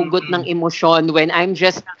ng emosyon when I'm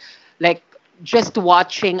just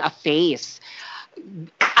watching a face.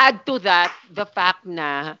 Add to that the fact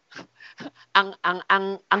na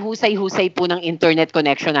ang husay-husay po ng internet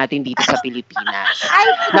connection natin dito sa Pilipinas.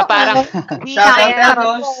 Na parang Shout out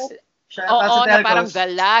Telcos. Shout out oo, sa na parang Telcos.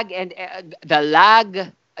 the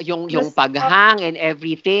lag, yung paghang and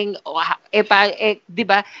everything. Di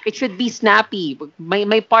ba? It should be snappy.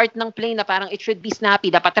 May part ng plane na parang it should be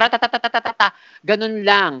snappy. Dapat ratatatatata, ganun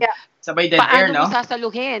lang. Yeah. Sabay dead air, Paano no? mo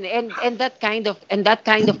sasaluhin? And that kind of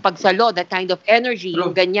pagsalo, that kind of energy,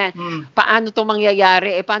 yung ganyan. Paano to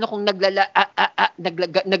mangyayari? Paano kung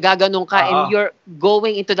nagaganong ka and you're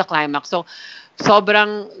going into the climax? So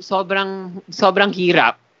sobrang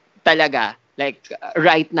hirap talaga, like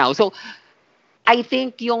right now. So I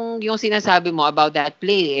think yung sinasabi mo about that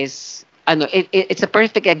play is it's a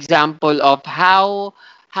perfect example of how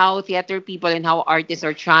theater people and how artists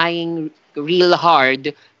are trying real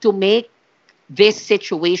hard to make this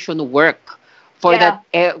situation work for that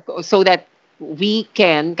so that we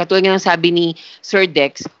can, katulad ng sabi ni Sir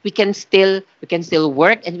Dex, we can still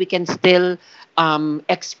work and we can still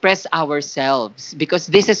express ourselves, because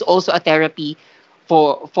this is also a therapy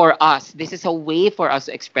for us. This is a way for us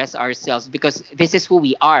to express ourselves because this is who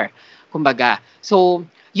we are, kumbaga. So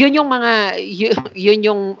yun yung mga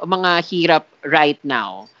hirap right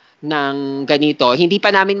now ng ganito. Hindi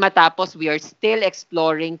pa namin matapos. We are still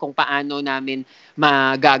exploring kung paano namin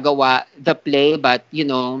magagawa the play, but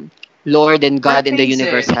Lord and God and the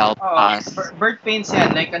universe help us. Birth pains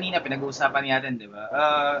yan. Like kanina pinag-uusapan natin, di ba?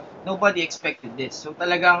 Nobody expected this. So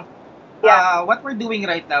talagang what we're doing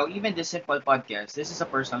right now, even this simple podcast, this is a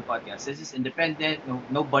personal podcast. This is independent,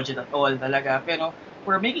 no budget at all talaga. Pero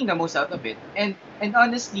we're making the most out of it. And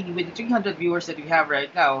honestly, with the 300 viewers that we have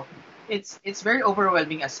right now, it's very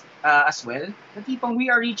overwhelming as well. The tipong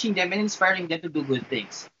we are reaching them and inspiring them to do good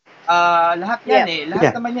things. Lahat yan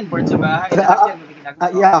lahat naman yan board sa bahay. Lahat yan may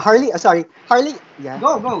ginagawa. Harley, yeah.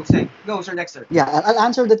 Go, Sir Dexter. Yeah, I'll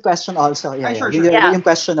answer that question also. Yeah, Sure. Yung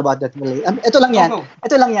question about that play. Ito lang yan. Go.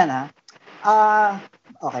 Ito lang yan, ha.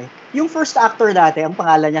 Okay. Yung first actor dati, ang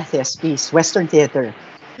pangalan niya Thespis, Western Theater.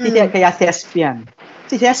 Kaya Thespian.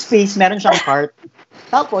 Si Thespis, meron siyang part.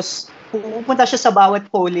 Tapos, pupunta siya sa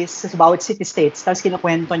bawat polis, sa bawat city-states, tapos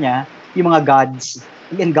kinukwento niya yung mga gods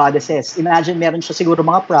and goddesses. Imagine, meron siya siguro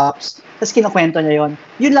mga props, tapos kinukwento niya yon.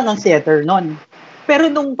 Yun lang ang theater nun.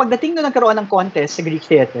 Pero nung pagdating nung nagkaroon ng contest sa Greek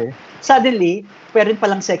theater, suddenly, pwede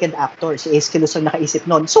palang second actor, si Aeschylus ang nakaisip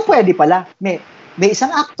nun. So, pwede pala. May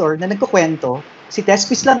isang actor na nagkukwento, si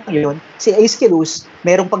Thespis lang yun, si Aeschylus,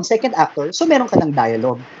 merong pang second actor, so meron ka ng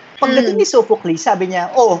dialogue. Pagdating ni Sophocles, sabi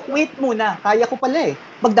niya, wait muna, kaya ko pala eh.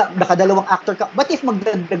 Nakadalawang actor ka. But if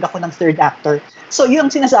magdagdag ako ng third actor? So, yun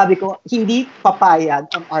ang sinasabi ko, hindi papayag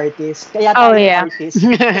ang artist. Kaya tayo artist.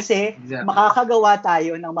 Kasi makakagawa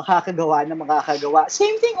tayo ng makakagawa.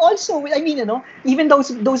 Same thing also. I mean, even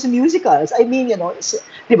those musicals. I mean,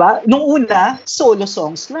 di ba? Nung una, solo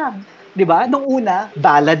songs lang. Di ba? Nung una,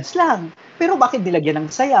 ballads lang. Pero bakit nilagyan ng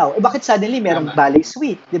sayaw? Bakit suddenly merong ballet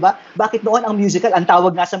suite? Di ba? Bakit noon ang musical, ang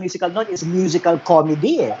tawag nga sa musical noon is musical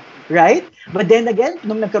comedy eh. Right? But then again,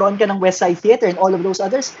 nung nagkaroon ka ng West Side Theater and all of those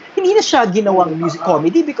others, hindi na siya ginawang music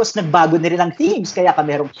comedy because nagbago na rin ang themes. Kaya ka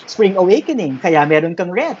merong Spring Awakening, kaya meron kang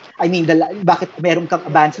Rent. I mean, bakit meron kang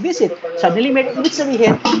Band's Visit? Suddenly, ibig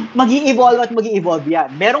sabihin, mag-i-evolve yan.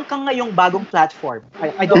 Meron kang ngayong bagong platform.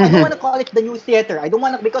 I don't want to call it the new theater. I don't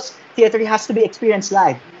want to, because theater has to be experienced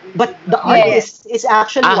live. But the artist is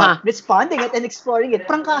actually responding it and exploring it.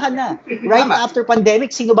 Prangkahan na. Right after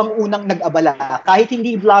pandemic, sino bang unang nag-abala? Kahit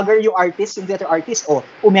hindi vlogger yung artist, yung theater artist,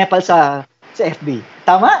 umepal sa FB.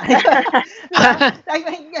 Tama?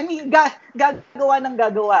 I mean,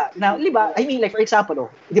 gagawa. Now, di ba? I mean, like for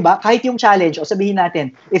example, di ba? Kahit yung challenge, sabihin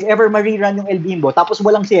natin, if ever marirun yung El Bimbo, tapos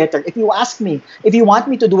walang theater, if you ask me, if you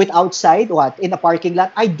want me to do it outside, in a parking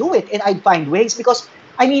lot, I do it and I'd find ways because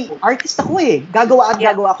I mean, artist ako eh. Gagawa at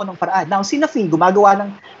gagawa ako ng paraan. Now, si Nafi,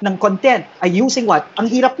 gumagawa ng content. Using what? Ang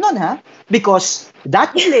hirap nun, ha? Because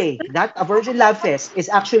that play, that A Virgin Love Fest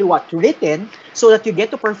is actually what? Written so that you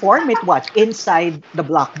get to perform it what? Inside the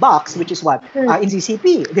black box, which is what? In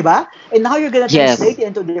CCP, di ba? And now you're gonna translate it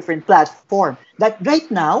into a different platform. That right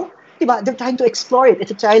now, di ba? They're trying to explore it.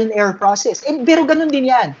 It's a trial and error process. And pero ganun din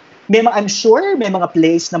yan. I'm sure may mga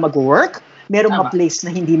plays na mag-work, merong mga plays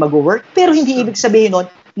na hindi mag-work, pero hindi ibig sabihin nun,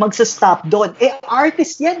 magsa-stop doon.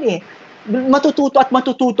 Artist yan eh.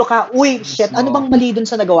 Matututo ka, uy, shit, ano bang mali doon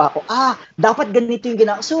sa nagawa ko? Dapat ganito yung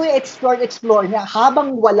ginawa. So, explore niya.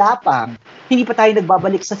 Habang wala pa, hindi pa tayo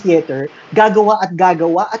nagbabalik sa theater, gagawa at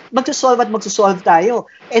magsusolve tayo.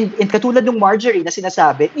 And katulad ng Marjorie na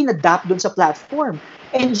sinasabi, in-adapt doon sa platform.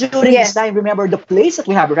 And during this time, remember, the plays that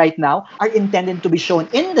we have right now are intended to be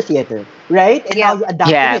shown in the theater, right? And now you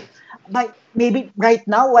adapt it. Maybe right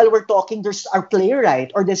now, while we're talking, there's our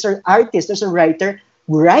playwright or there's our artist, there's a writer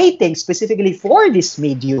writing specifically for this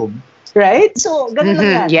medium. Right? So, ganun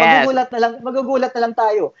lang yan. Yes. Magugulat na lang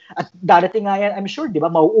tayo. At darating nga yan, I'm sure, di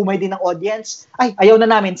ba, mauumay din ng audience. Ay, ayaw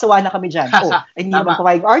na namin, sawa na kami dyan. Hindi naman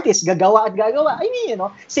papayag artist, gagawa at gagawa. I mean,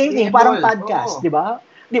 same thing, parang podcast, di ba?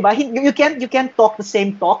 Di ba? You can't talk the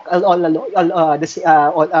same talk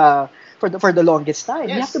for the longest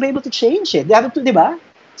time. Yes. You have to be able to change it. You have to, di ba?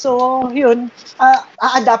 So, yun,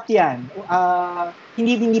 a-adapt yan.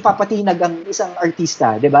 Hindi papatinag ang isang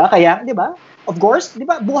artista, 'di ba? Kaya, 'di ba? Of course, 'di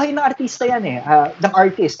ba? Buhay ng artista 'yan eh. Ng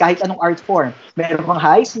artist kahit anong art form. Meron kang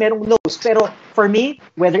highs, merong lows. Pero for me,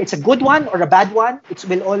 whether it's a good one or a bad one, it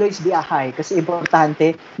will always be a high kasi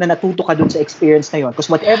importante na natuto ka dun sa experience na 'yon. Because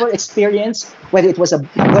whatever experience, whether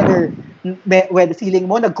feeling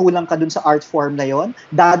mo nagkulang ka dun sa art form na 'yon,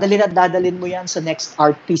 dadalin mo 'yan sa next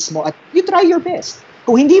art piece mo at you try your best.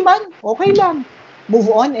 Kung hindi man, okay lang. Move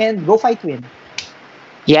on and go fight win.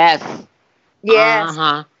 Yes.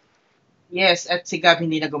 Yes, at si Gab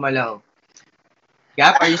hindi na gumalaw.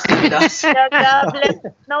 Gab, are you still with us? Gab,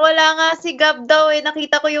 nawala nga si Gab daw eh.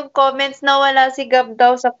 Nakita ko yung comments, nawala si Gab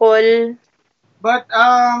daw sa call. But,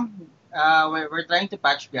 we're trying to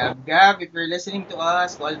patch Gab. Gab, if you're listening to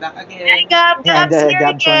us, call back again. Hi, Gab. Gab's here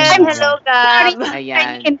again. Hello, Gab.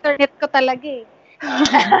 Ayan. Internet ko talaga eh.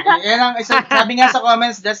 Sabi nga sa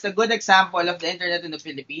comments, that's the good example of the internet in the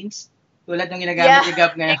Philippines. Tulad ng ginagamit ni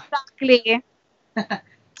Gab ngayon. Exactly.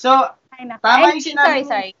 So, tama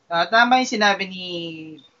yung sinabi ni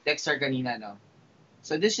Dexter kanina, no?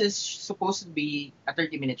 So, this is supposed to be a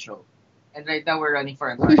 30-minute show. And right now, we're running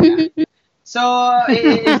for an hour na. So,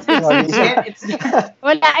 it's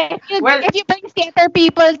if you bring theater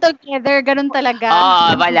people together, ganun talaga.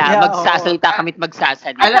 Magsasalita kami't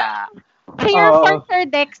magsasalita. Here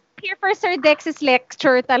for Sir Dex's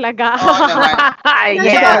lecture talaga.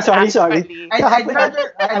 Sorry.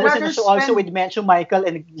 I was in the show also with Mencho, Michael,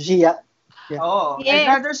 and Gia. I'd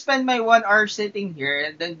rather spend my 1 hour sitting here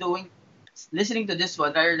and then listening to this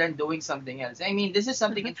one rather than doing something else. I mean, this is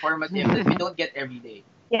something informative that we don't get every day.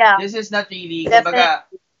 Yeah. This is not really, kumbaga,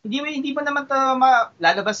 hindi mo naman to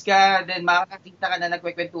lalabas ka, then makakakita ka na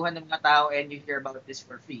nagkwekwentuhan ng mga tao and you hear about this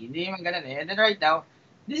for free. Hindi naman ganun eh. And then right now,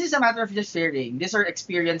 this is a matter of just sharing. These are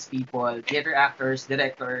experienced people, theater actors,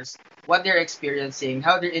 directors, what they're experiencing,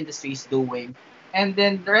 how their industry is doing. And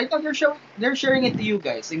then right now they're sharing it to you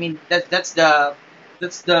guys. I mean, that's the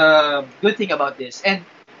good thing about this. And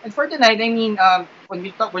for tonight, I mean, when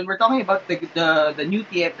we're talking about the new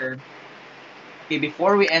theater, okay,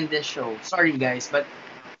 before we end this show, sorry guys, but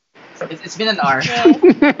it's been an hour.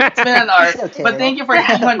 It's been an hour. Okay. But thank you for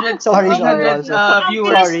 300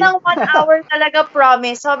 viewers. Bilis ng 1 hour talaga,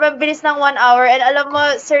 promise. Sobrang bilis ng 1 hour. And alam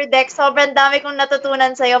mo, Sir Dex, sobrang dami kong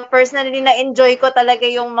natutunan sa'yo. Personally, na-enjoy ko talaga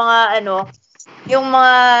yung mga, yung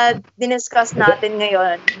mga diniscuss natin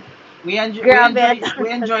ngayon. We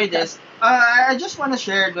enjoy this. I just want to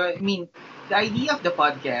share the idea of the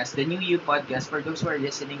podcast, the New You podcast, for those who are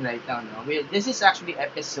listening right now. This is actually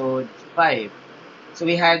episode 5. So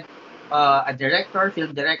we had a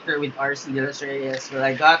film director with RC De Los Reyes, where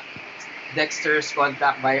I got Dexter's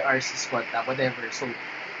contact by RC's contact, whatever. So,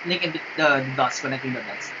 linking the dots, connecting the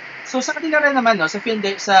dots. So, sa kanila rin naman, sa film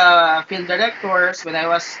directors, when I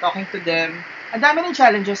was talking to them, ang dami ng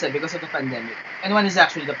challenges because of the pandemic. And one is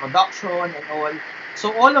actually the production and all.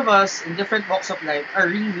 So, all of us in different walks of life are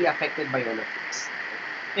really affected by all of this.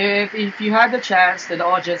 If you had the chance, to the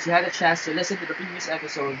audience, you had a chance to listen to the previous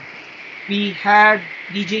episode, we had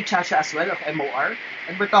DJ Chacha as well of MOR,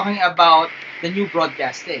 and we're talking about the new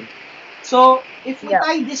broadcasting. So, if we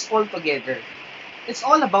tie this all together, it's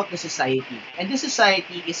all about the society. And this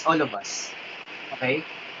society is all of us. Okay?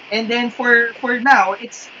 And then for now,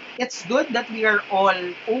 it's good that we are all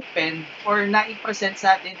open or na-present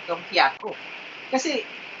sa atin itong teatro. Kasi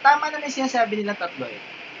tama naman yung sinasabi nilang tatlo eh.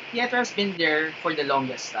 Theater has been there for the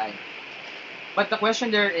longest time. But the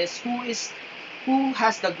question there is who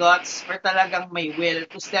has the guts or talagang may will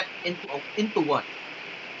to step into what?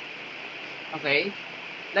 Okay?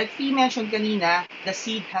 Like Phi mentioned kanina, the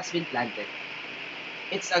seed has been planted.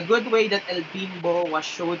 It's a good way that El Bimbo was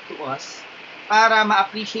showed to us para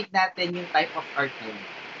ma-appreciate natin yung type of art na yun.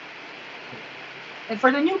 And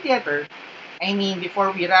for the new theater, I mean,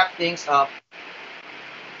 before we wrap things up,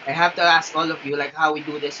 I have to ask all of you, like how we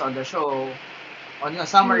do this on the show, on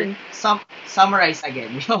summarize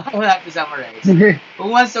again. We don't have to summarize. Who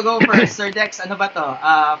wants to go first? Sir Dex, ano ba to?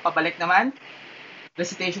 Pabalik naman?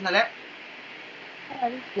 Recitation ulit?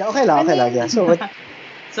 Yeah, okay lang. Yeah.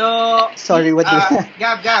 So, sorry, what do you...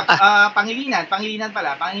 Gab, Pangilinan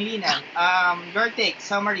pala. Your take,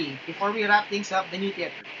 summary, before we wrap things up, the new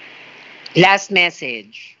theater. Last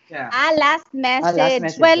message. Yeah. Last message. last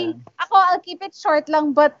message, Well, ako, I'll keep it short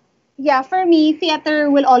lang, but yeah, for me, theater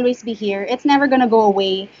will always be here. It's never gonna go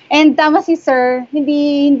away. And tama si Sir,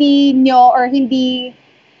 hindi nyo or hindi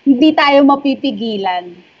tayo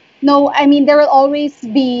mapipigilan. No, I mean, there will always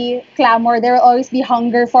be clamor, there will always be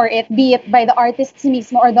hunger for it, be it by the artists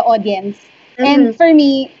mismo or the audience. And for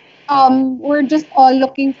me, we're just all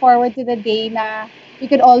looking forward to the day na we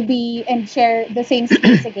could all be and share the same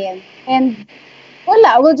space again. And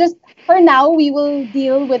we'll just, for now, we will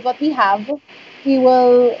deal with what we have. We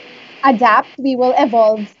will adapt, we will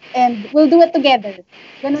evolve, and we'll do it together.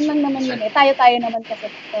 Ganun lang naman yun eh. Tayo-tayo naman kasi.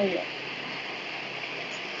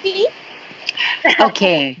 See?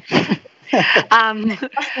 Okay.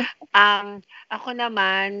 Ako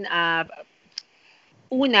naman,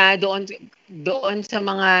 una, doon sa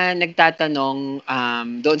mga nagtatanong,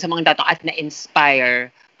 at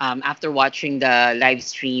na-inspire after watching the live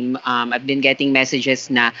stream, I've been getting messages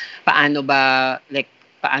na paano ba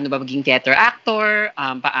maging theater actor,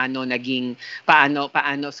 paano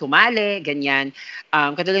sumali, ganyan.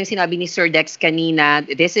 Katulad yung sinabi ni Sir Dex kanina,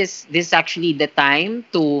 this is actually the time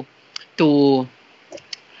to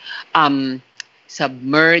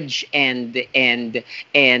submerge and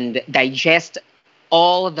digest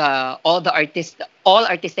all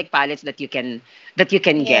artistic palettes that you can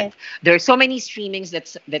get. There are so many streamings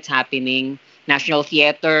that's happening. National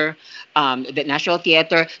Theater,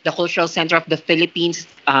 the Cultural Center of the Philippines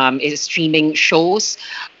is streaming shows.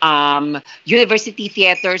 University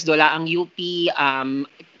theaters, Dolaang UP,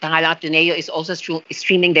 Tangalang Ateneo is also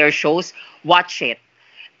streaming their shows. Watch it.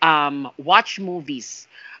 Watch movies.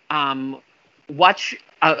 Watch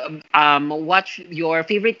your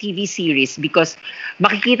favorite TV series because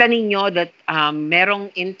makikita ninyo that merong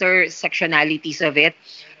intersectionalities of it.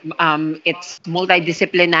 It's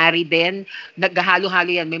multidisciplinary din. Naghahalo-halo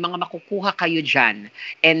yan. May mga makukuha kayo dyan.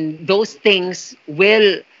 And those things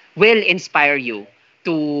will inspire you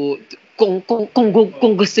to kung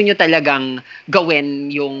gusto nyo talagang gawin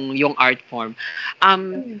yung art form.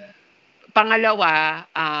 Pangalawa,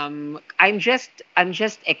 I'm just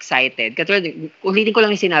excited. Katulad, ulitin ko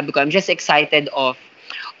lang yung sinabi ko, I'm just excited of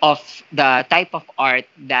the type of art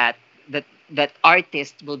that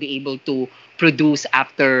artists will be able to produce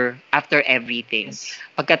after everything.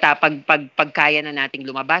 Pag kaya na nating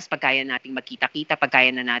lumabas, pag kaya nating magkita-kita, pag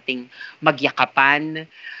kaya na nating magyakapan,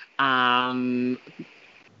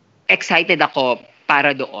 excited ako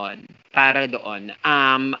para doon.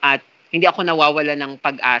 At hindi ako nawawala ng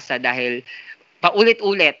pag-asa dahil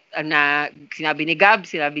paulit-ulit na sinabi ni Gab,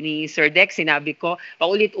 sinabi ni Sir Dex, sinabi ko,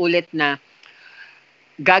 paulit-ulit na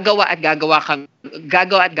gagawa at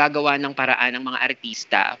gagawa ng paraan ng mga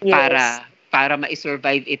artista para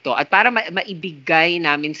ma-survive ito at para maibigay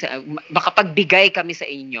namin makapagbigay kami sa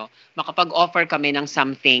inyo, makapag-offer kami ng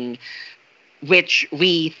something which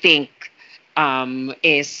we think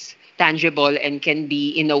is tangible and can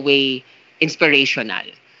be in a way inspirational.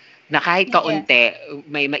 Na kahit kaunti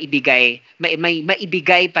may maibigay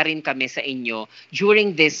pa rin kami sa inyo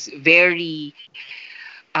during this very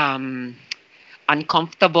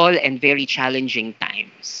uncomfortable and very challenging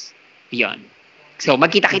times. Yon. So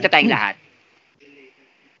magkita-kita tayong lahat.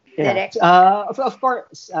 Yeah. Of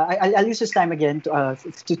course, I'll use this time again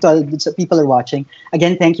to tell people are watching.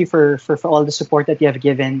 Again, thank you for all the support that you have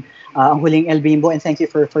given ang Huling El Bimbo, and thank you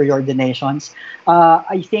for your donations.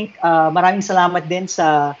 I think maraming salamat din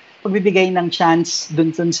sa pagbibigay ng chance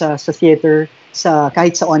dun sa theater,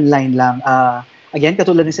 kahit sa online lang. again,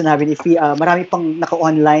 katulad ng sinabi ni Fee, marami pang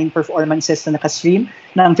naka-online performances na naka-stream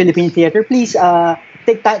ng Philippine theater. Please,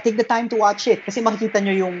 take the time to watch it kasi makikita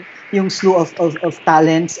nyo yung slew of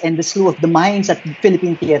talents and the slew of the minds that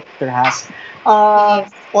Philippine theater has.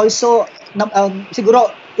 Also,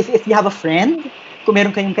 siguro, if you have a friend, kung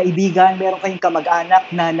meron kayong kaibigan, meron kayong kamag-anak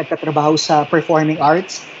na nagtatrabaho sa performing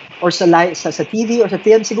arts or sa TV or sa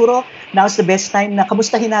film, siguro now's the best time na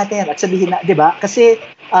kamustahin natin at sabihin na, 'di ba? Kasi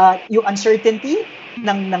yung uncertainty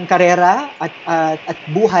ng karera at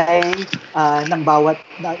buhay ng bawat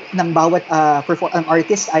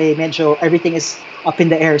artist ay medyo everything is up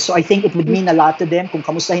in the air. So I think it would mean a lot to them kung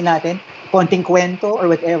kamustahin natin, konting kwento or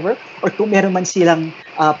whatever, or kung meron man silang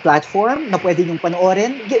platform na pwede yung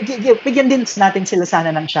panoorin, bigyan din natin sila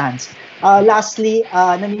sana ng chance. Lastly,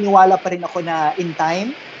 naniniwala pa rin ako na in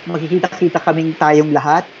time, magkikita-kita kaming tayong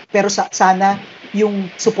lahat. Pero sana yung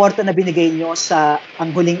suporta na binigay nyo sa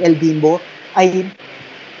ang huling El Bimbo ay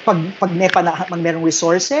pag merong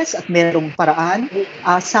resources at merong paraan,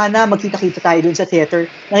 sana magkita-kita tayo dun sa theater.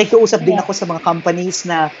 Nakikiusap din ako sa mga companies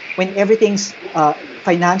na when everything's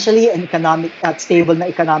financially and stable na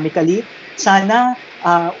economically, sana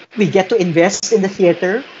we get to invest in the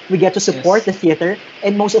theater, we get to support the theater,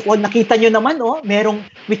 and most of all, nakita nyo naman,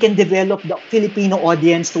 we can develop the Filipino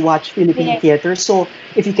audience to watch Filipino theater. So,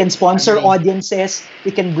 if you can sponsor audiences,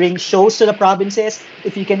 we can bring shows to the provinces.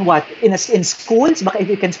 If you can in schools, baka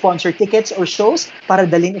if you can sponsor tickets or shows para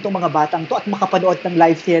dalhin itong mga batang to at makapanood ng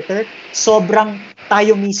live theater, sobrang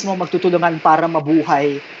tayo mismo magtutulungan para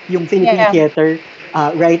mabuhay yung Philippine theater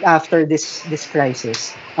right after this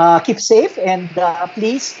crisis. Keep safe and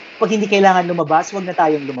please, pag hindi kailangan lumabas, wag na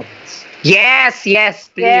tayong lumabas. Yes,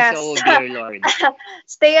 please, Yes. oh dear Lord.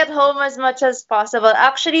 Stay at home as much as possible.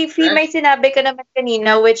 Actually, Fee, may sinabi ka naman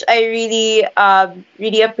kanina, which I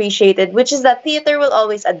really appreciated, which is that theater will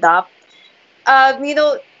always adapt.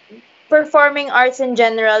 Performing arts in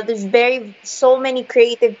general, there's so many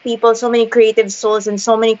creative people, so many creative souls, and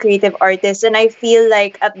so many creative artists. And I feel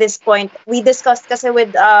like at this point, we discussed kasi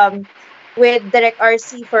with Direct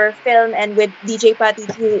RC for film and with DJ Patty,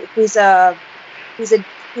 who's a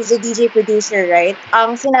DJ producer, right?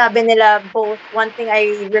 Ang sinabi nila both, one thing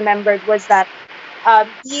I remembered was that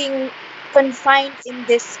being confined in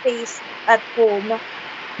this space at home,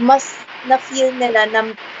 mas na-feel nila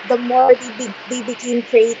na the more they became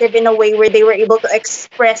creative in a way where they were able to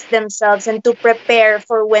express themselves and to prepare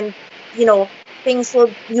for when,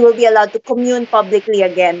 you will be allowed to commune publicly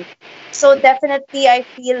again. So definitely, I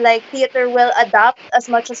feel like theater will adapt as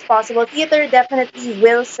much as possible. Theater definitely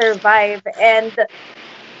will survive, and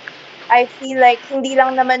I feel like hindi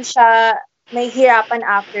lang naman siya may hirapan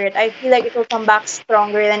after it. I feel like it will come back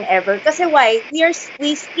stronger than ever. Kasi why?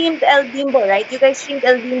 We streamed El Bimbo, right? You guys streamed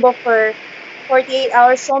El Bimbo for 48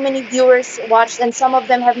 hours. So many viewers watched, and some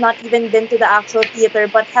of them have not even been to the actual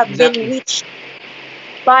theater, but have been reached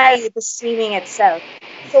by the streaming itself.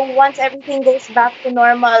 So once everything goes back to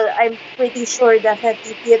normal, I'm pretty sure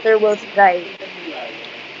definitely theater will thrive.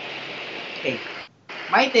 Okay.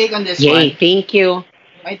 My take on this Yay, one. thank you.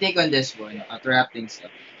 My take on this one, to wrap things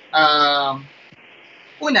up.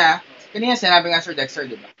 Una, kanina sinabi nga Sir Dexter,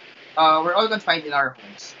 di ba? We're all confined in our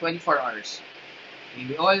homes, 24 hours.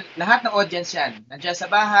 Lahat ng audience yan, nandiyan sa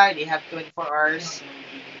bahay, they have 24 hours.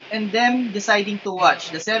 And them deciding to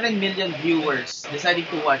watch, the 7 million viewers deciding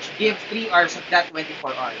to watch, give 3 hours of that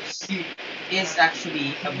 24 hours is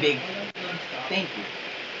actually a big thank you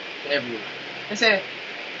to everyone. Kasi,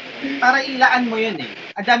 para ilaan mo yun eh.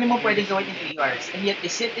 Ang dami mo pwedeng gawin in 3 hours. And yet,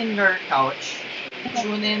 you sit in your couch,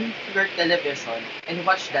 tune in to your television, and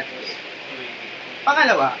watch that way.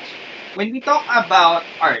 Pangalawa, when we talk about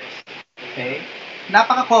art, okay,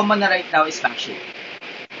 napaka-common na right now is bashing.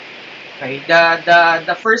 Okay,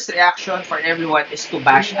 the first reaction for everyone is to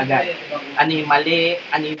bash agad. Ano yung mali,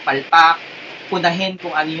 ano yung palpak, punahin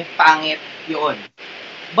kung ano yung pangit, yun.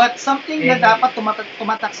 But something na dapat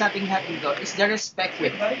tumatak sa ating lahat dito is the respect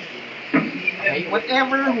with it. Okay?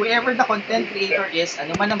 Whoever the content creator is,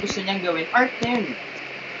 ano man ang gusto niyang gawin, art din.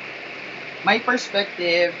 My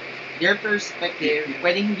perspective, their perspective,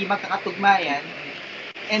 pwedeng hindi magkakatugma yan,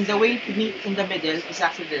 and the way to meet in the middle is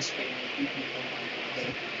actually respect.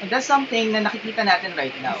 And that's something na nakikita natin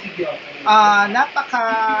right now. I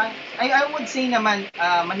would say naman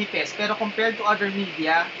manifest, pero compared to other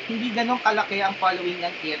media, hindi ganun kalaki ang following ng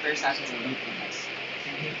theater sa atin sa Pilipinas.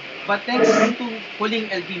 But thanks to Huling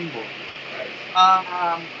El Bimbo,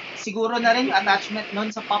 siguro na rin yung attachment nun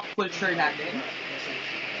sa pop culture natin,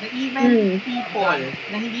 na even people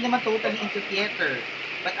na hindi naman totally into theater,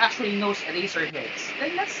 but actually knows Eraserheads,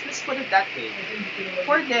 then let's put it that way.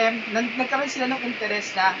 For them, nagkaroon sila ng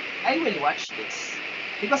interest na, I will watch this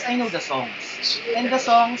because I know the songs. And the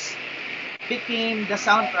songs became the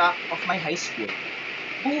soundtrack of my high school.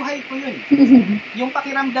 Buhay ko yun. Yung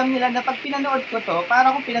pakiramdam nila na pag pinanood ko to,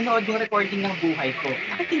 para kung pinanood yung recording ng buhay ko.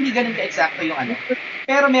 Kahit hindi ganun ka-eksakto yung ano.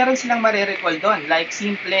 Pero meron silang marirecall doon. Like,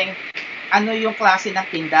 simpleng, ano yung klase ng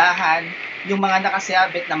tindahan, yung mga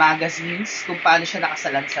nakasabit na magazines, kung paano siya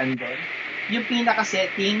nakasalansan doon. Yung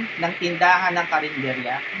pinaka-setting ng tindahan ng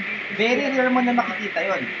karinderya. Very rare mo na makikita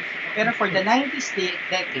yon. Pero for the 90s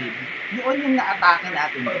decade, yun yung na-atake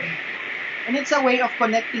natin doon. And it's a way of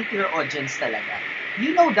connecting to your audience talaga.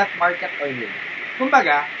 You know that market already.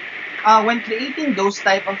 Kumbaga, when creating those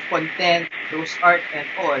type of content, those art and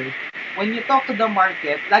all, when you talk to the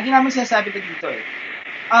market, lagi namin sinasabi dito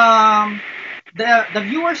the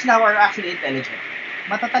viewers now are actually intelligent.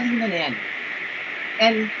 Matatalino na yan.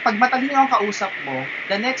 And pag matalino ang kausap mo,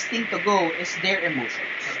 the next thing to go is their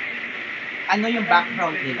emotions. Ano yung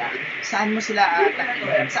background nila? Saan mo sila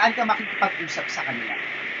atakihin? Saan ka makikipag-usap sa kanila?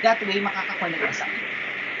 That way, makakakonect ka sa kanila.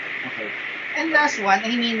 Okay. And last one,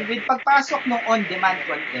 I mean, with pagpasok ng on-demand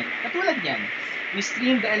content, katulad yan, we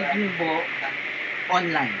stream the El Bimbo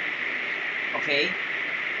online. Okay?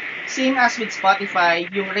 Same as with Spotify,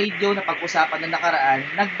 yung radio na pag-usapan na nakaraan,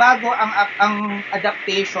 nagbago ang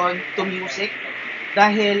adaptation to music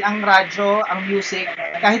dahil ang radyo, ang music,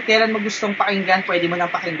 kahit kailan mo gustong pakinggan, pwede mo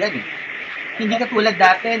nang pakinggan eh. Hindi katulad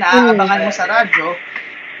dati na aabangan mo sa radyo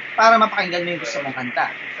para mapakinggan mo yung gusto mong kanta.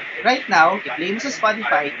 Right now, i-play mo sa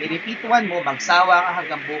Spotify, i-repeat one mo, magsawa ka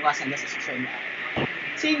hanggang bukas hanggang sa susunod na.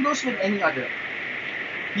 Same goes with any other.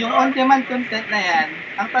 Yung on-demand content na yan,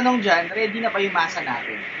 ang tanong dyan, ready na ba yung masa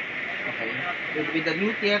natin? Okay? With the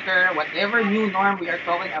new theater, whatever new norm we are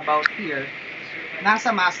talking about here,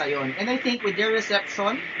 nasa masa yon. And I think with their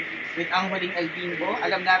reception, with ang huling El Bimbo,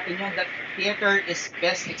 alam natin yun that theater is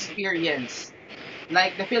best experience.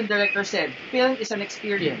 Like the film director said, film is an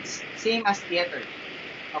experience, same as theater.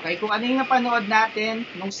 Okay, kung ano yung napanood natin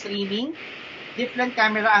nung streaming, different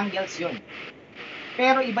camera angles yun.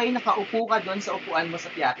 Pero iba yung nakaupo ka doon sa upuan mo sa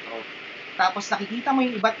teatro. Tapos nakikita mo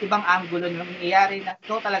yung iba't ibang angulo na nangyayari na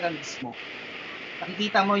ito talaga mismo.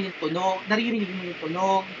 Nakikita mo yung tunog, naririnig mo yung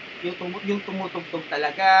tunog, yung tumutugtog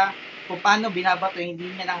talaga, kung paano binabato yung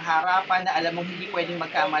linya ng harapan na alam mong hindi pwedeng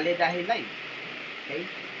magkamali dahil live. Okay?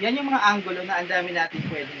 Yan yung mga angulo na ang dami natin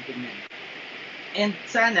pwedeng tingnan. And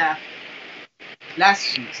sana,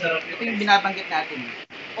 lastly, ito yung binabanggit natin.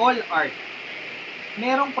 All art,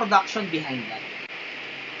 merong production behind that.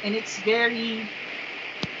 And it's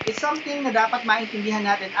something na dapat maintindihan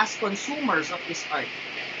natin as consumers of this art.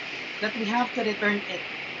 That we have to return it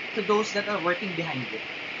to those that are working behind it.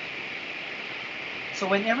 So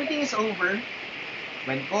when everything is over,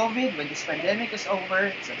 when COVID, when this pandemic is over,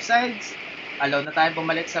 subsides, allow na tayo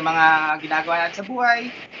bumalik sa mga ginagawa natin sa buhay,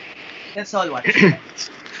 let's all watch.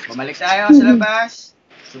 Bumalik tayo sa labas,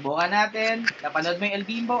 subukan natin, napanood mo yung El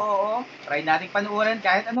Bimbo, oo, try natin panuorin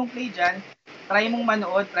kahit anong play dyan, try mong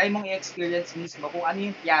manood, try mong i-experience mismo kung ano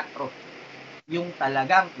yung teatro, yung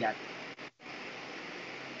talagang teatro.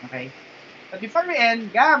 Okay? But before we end,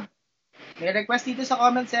 Gab, may request dito sa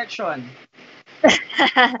comment section.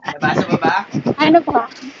 Nabasa mo ba? Ano pa?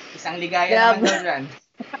 Isang ligaya naman daw dyan.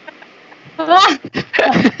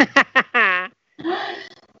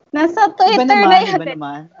 Nasa Twitter Iba na yun. Iba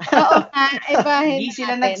naman. Oo nga, ibahin Hindi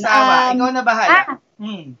sila natin. nagsawa. Ikaw na bahala.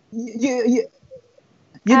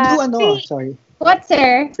 You do ano? Sorry. What,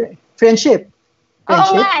 sir? Friendship.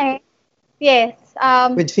 Oo nga eh. Yes.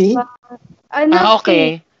 With Phi?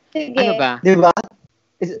 Okay. Sige. Ano ba? Di ba?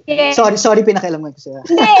 Yes. Sorry, pinakialaman ko siya.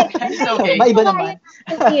 Hindi. It's okay. Maiba naman.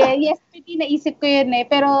 Yesterday naisip ko yun eh.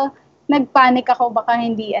 Pero nagpanic ako baka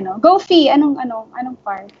hindi ano. Go Phi, anong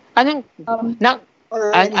part? Ano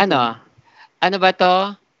ba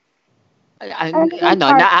to?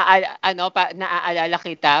 Naaalala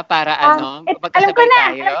kita para magkasabay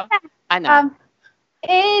tayo.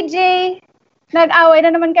 AJ, nag-away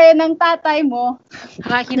na naman kayo ng tatay mo.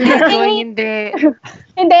 Hindi.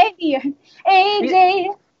 Hindi yun. AJ,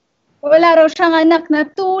 wala raw siyang anak na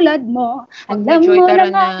tulad mo. Alam mo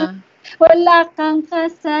naman, wala kang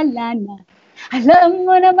kasalanan. Alam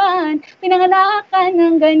mo naman, pinangalakan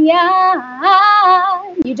ng ganyan.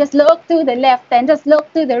 You just look to the left and just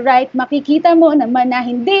look to the right. Makikita mo naman na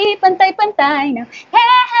hindi pantay-pantay na,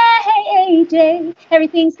 hey, AJ,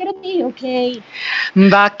 everything's gonna be okay.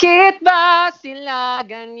 Bakit ba sila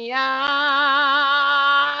ganyan?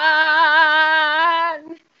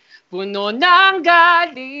 Puno ng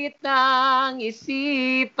galit ng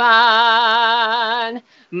isipan.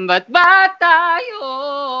 Ba't ba tayo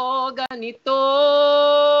ganito?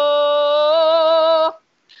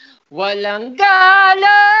 Walang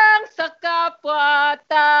galang sa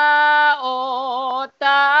kapwa-tao,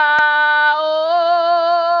 tao.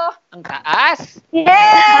 Ang taas.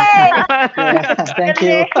 Yay! Thank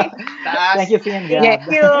you. Taas. Thank you, Phi and Gab.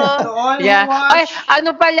 Thank you. To all who Yeah. Ay, watch,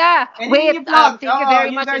 ano pala? and Wait, you plug. thank you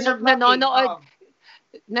very You much. guys are vlogging. Nanonood.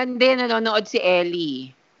 Nanonood si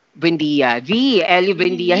Ellie Buendia. Ellie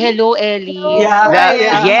Buendia. Hello, Ellie. Yeah,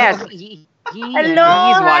 yeah. Yes. Hello,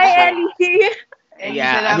 He's hi watching. Ellie. Ellie,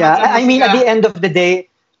 Yeah. salamat Yeah, sa I mean, musika. at the end of the day,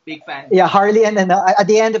 Big fan. yeah, Harley and at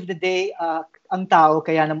the end of the day, ang tao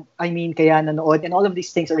kaya nanood, and all of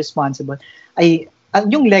these things are responsible.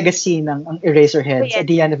 Yung legacy ng ang Eraserheads at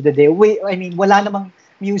the end of the day, wala namang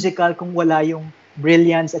musical kung wala yung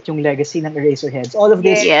brilliance at yung legacy ng Eraserheads. All of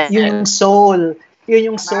this, Yes. yun yung soul,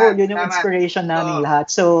 yun yung Tama. inspiration naming Oo.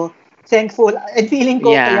 lahat. So, thankful, and feeling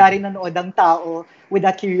ko Yeah. kaya rin nanood ang tao with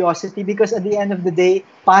that curiosity, because at the end of the day,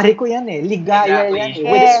 pare ko yan eh. Ligaya Exactly. yan eh.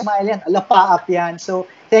 With a smile yan. Alapaap yan. So,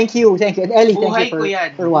 thank you. And Ellie, Buhay thank ko you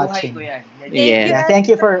yan. for watching. Buhay ko yan. Yeah. Yeah, thank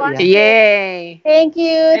you for... Yeah. Yay. Thank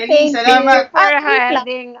you. Ellie, salamat. For Ah,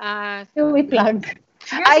 having us. we plug.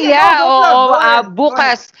 Sige, Yeah, go, oo. go ahead.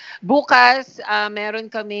 Bukas, meron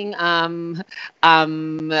kaming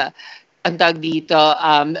ang tawag dito,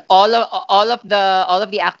 all of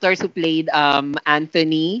the actors who played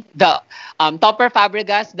Anthony, the Topper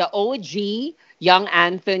Fabregas, the OG, young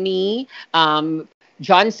Anthony,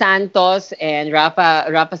 John Santos and Rafa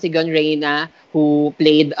Sigon Reyna, who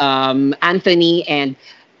played Anthony, and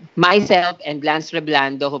myself and Lance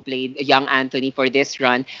Reblando, who played young Anthony for this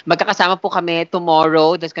run. Magkakasama po kami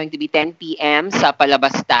tomorrow. That's going to be 10 p.m. sa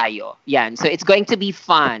Palabas Tayo. Yan. So it's going to be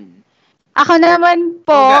fun. Ako naman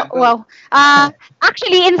po, Go, Gab, go. wow.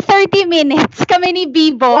 Actually, in 30 minutes, kami ni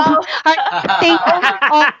Bibo are take off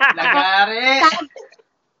Lagare.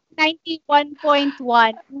 91.1,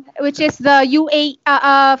 which is the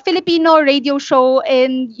Filipino radio show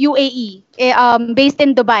in UAE, based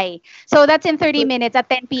in Dubai. So that's in 30 minutes at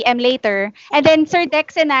 10 p.m. later. And then Sir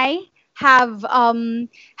Dex and I have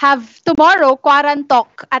tomorrow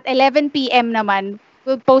Quarantalk at 11 p.m. naman.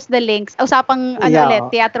 We'll post the links. Usapang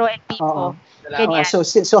teatro and people. Salamat.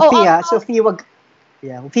 So Fee, wag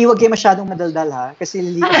kayo masyadong madaldal ha, kasi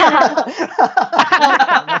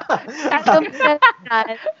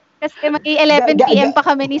Kasi may 11 p.m. pa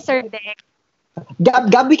kami ni Sir Dex.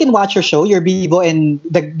 Gab, we can watch your show, your Bibo and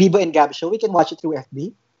Gab show. We can watch it through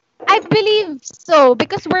FB. I believe so,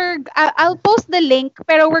 because I'll post the link,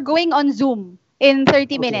 pero we're going on Zoom in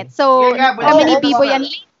 30 minutes. So, Yeah, Gab, kami ni we'll Bibo share yan.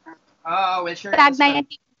 We'll share Tag it as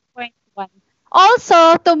well. 92.1.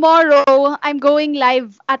 Also, tomorrow, I'm going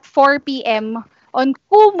live at 4 p.m. on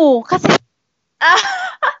Kumu. Kasi,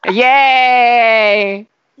 Yay!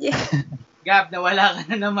 Gab, nawala ka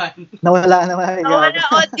na naman. Nawala naman. Nawala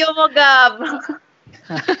audio mo, Gab.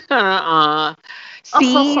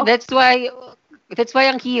 See, that's why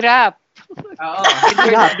ang hirap. Oo.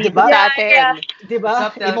 Diba? Sa atin. Diba?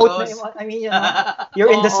 What's up, Emote na Telcos? emote. I mean, you're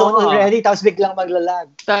in the zone Oo. already, tapos biglang maglalag.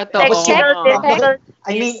 Totoo.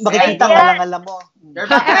 I mean, makikita ang alam mo. You're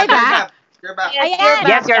back, Ay, Gab. You're back. ayan.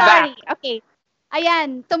 Yes, you're Sorry. Okay.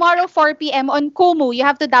 Ayan, tomorrow 4 p.m. on Kumu. You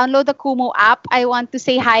have to download the Kumu app. I want to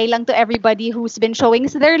say hi lang to everybody who's been showing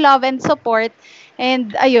us their love and support.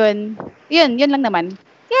 And ayun. Yun lang naman.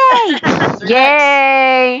 Yay! Sir Dex.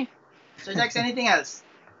 Yay! Sir Dex, anything else?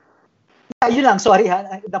 Yun lang, sorry ha.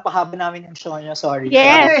 Napahaba namin yung show niya, sorry.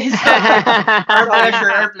 Yes.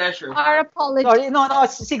 Our pleasure. Our apologies. Sorry, no,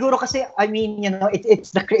 siguro kasi, I mean,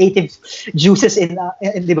 it's the creative juices in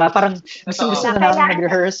di ba? Parang gusto na namin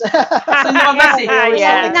mag-rehearse. Gusto lumabas eh.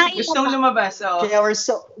 Yeah. Gustong lumabas. So, Kaya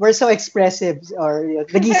we're so expressive. Or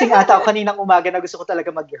nagising ata ako kaninang umaga na gusto ko talaga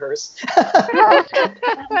mag-rehearse.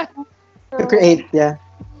 To create, yeah.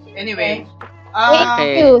 anyway.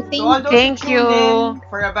 Thank you. So all those Thank who tuned you. in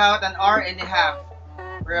for about an hour and a half.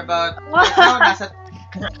 We're about,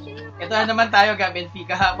 ito na naman tayo, Gab and Phi,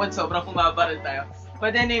 kahapon sobrang humaba rin tayo.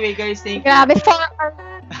 But anyway, guys, thank you. Grabe,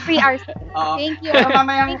 3 hours. Thank you. So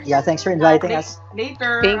mamayang, Yeah, thanks for inviting us.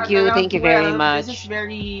 later, Thank you very much. This is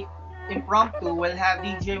very impromptu. We'll have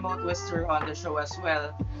DJ Mo Twister on the show as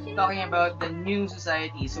well, talking about the new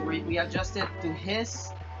society. So we adjusted to his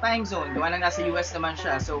time zone. Gawa na nasa US naman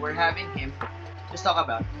siya. So we're having him just talk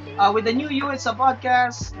about. With the new You, it's a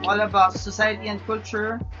podcast all about society and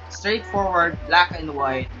culture, straightforward, black and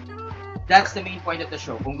white. That's the main point of the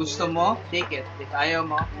show. Kung gusto mo, take it. If ayaw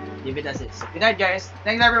mo, leave it as is. Good night, guys.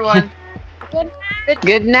 Thanks, everyone.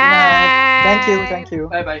 Good night. Thank you.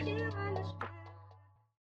 Bye-bye.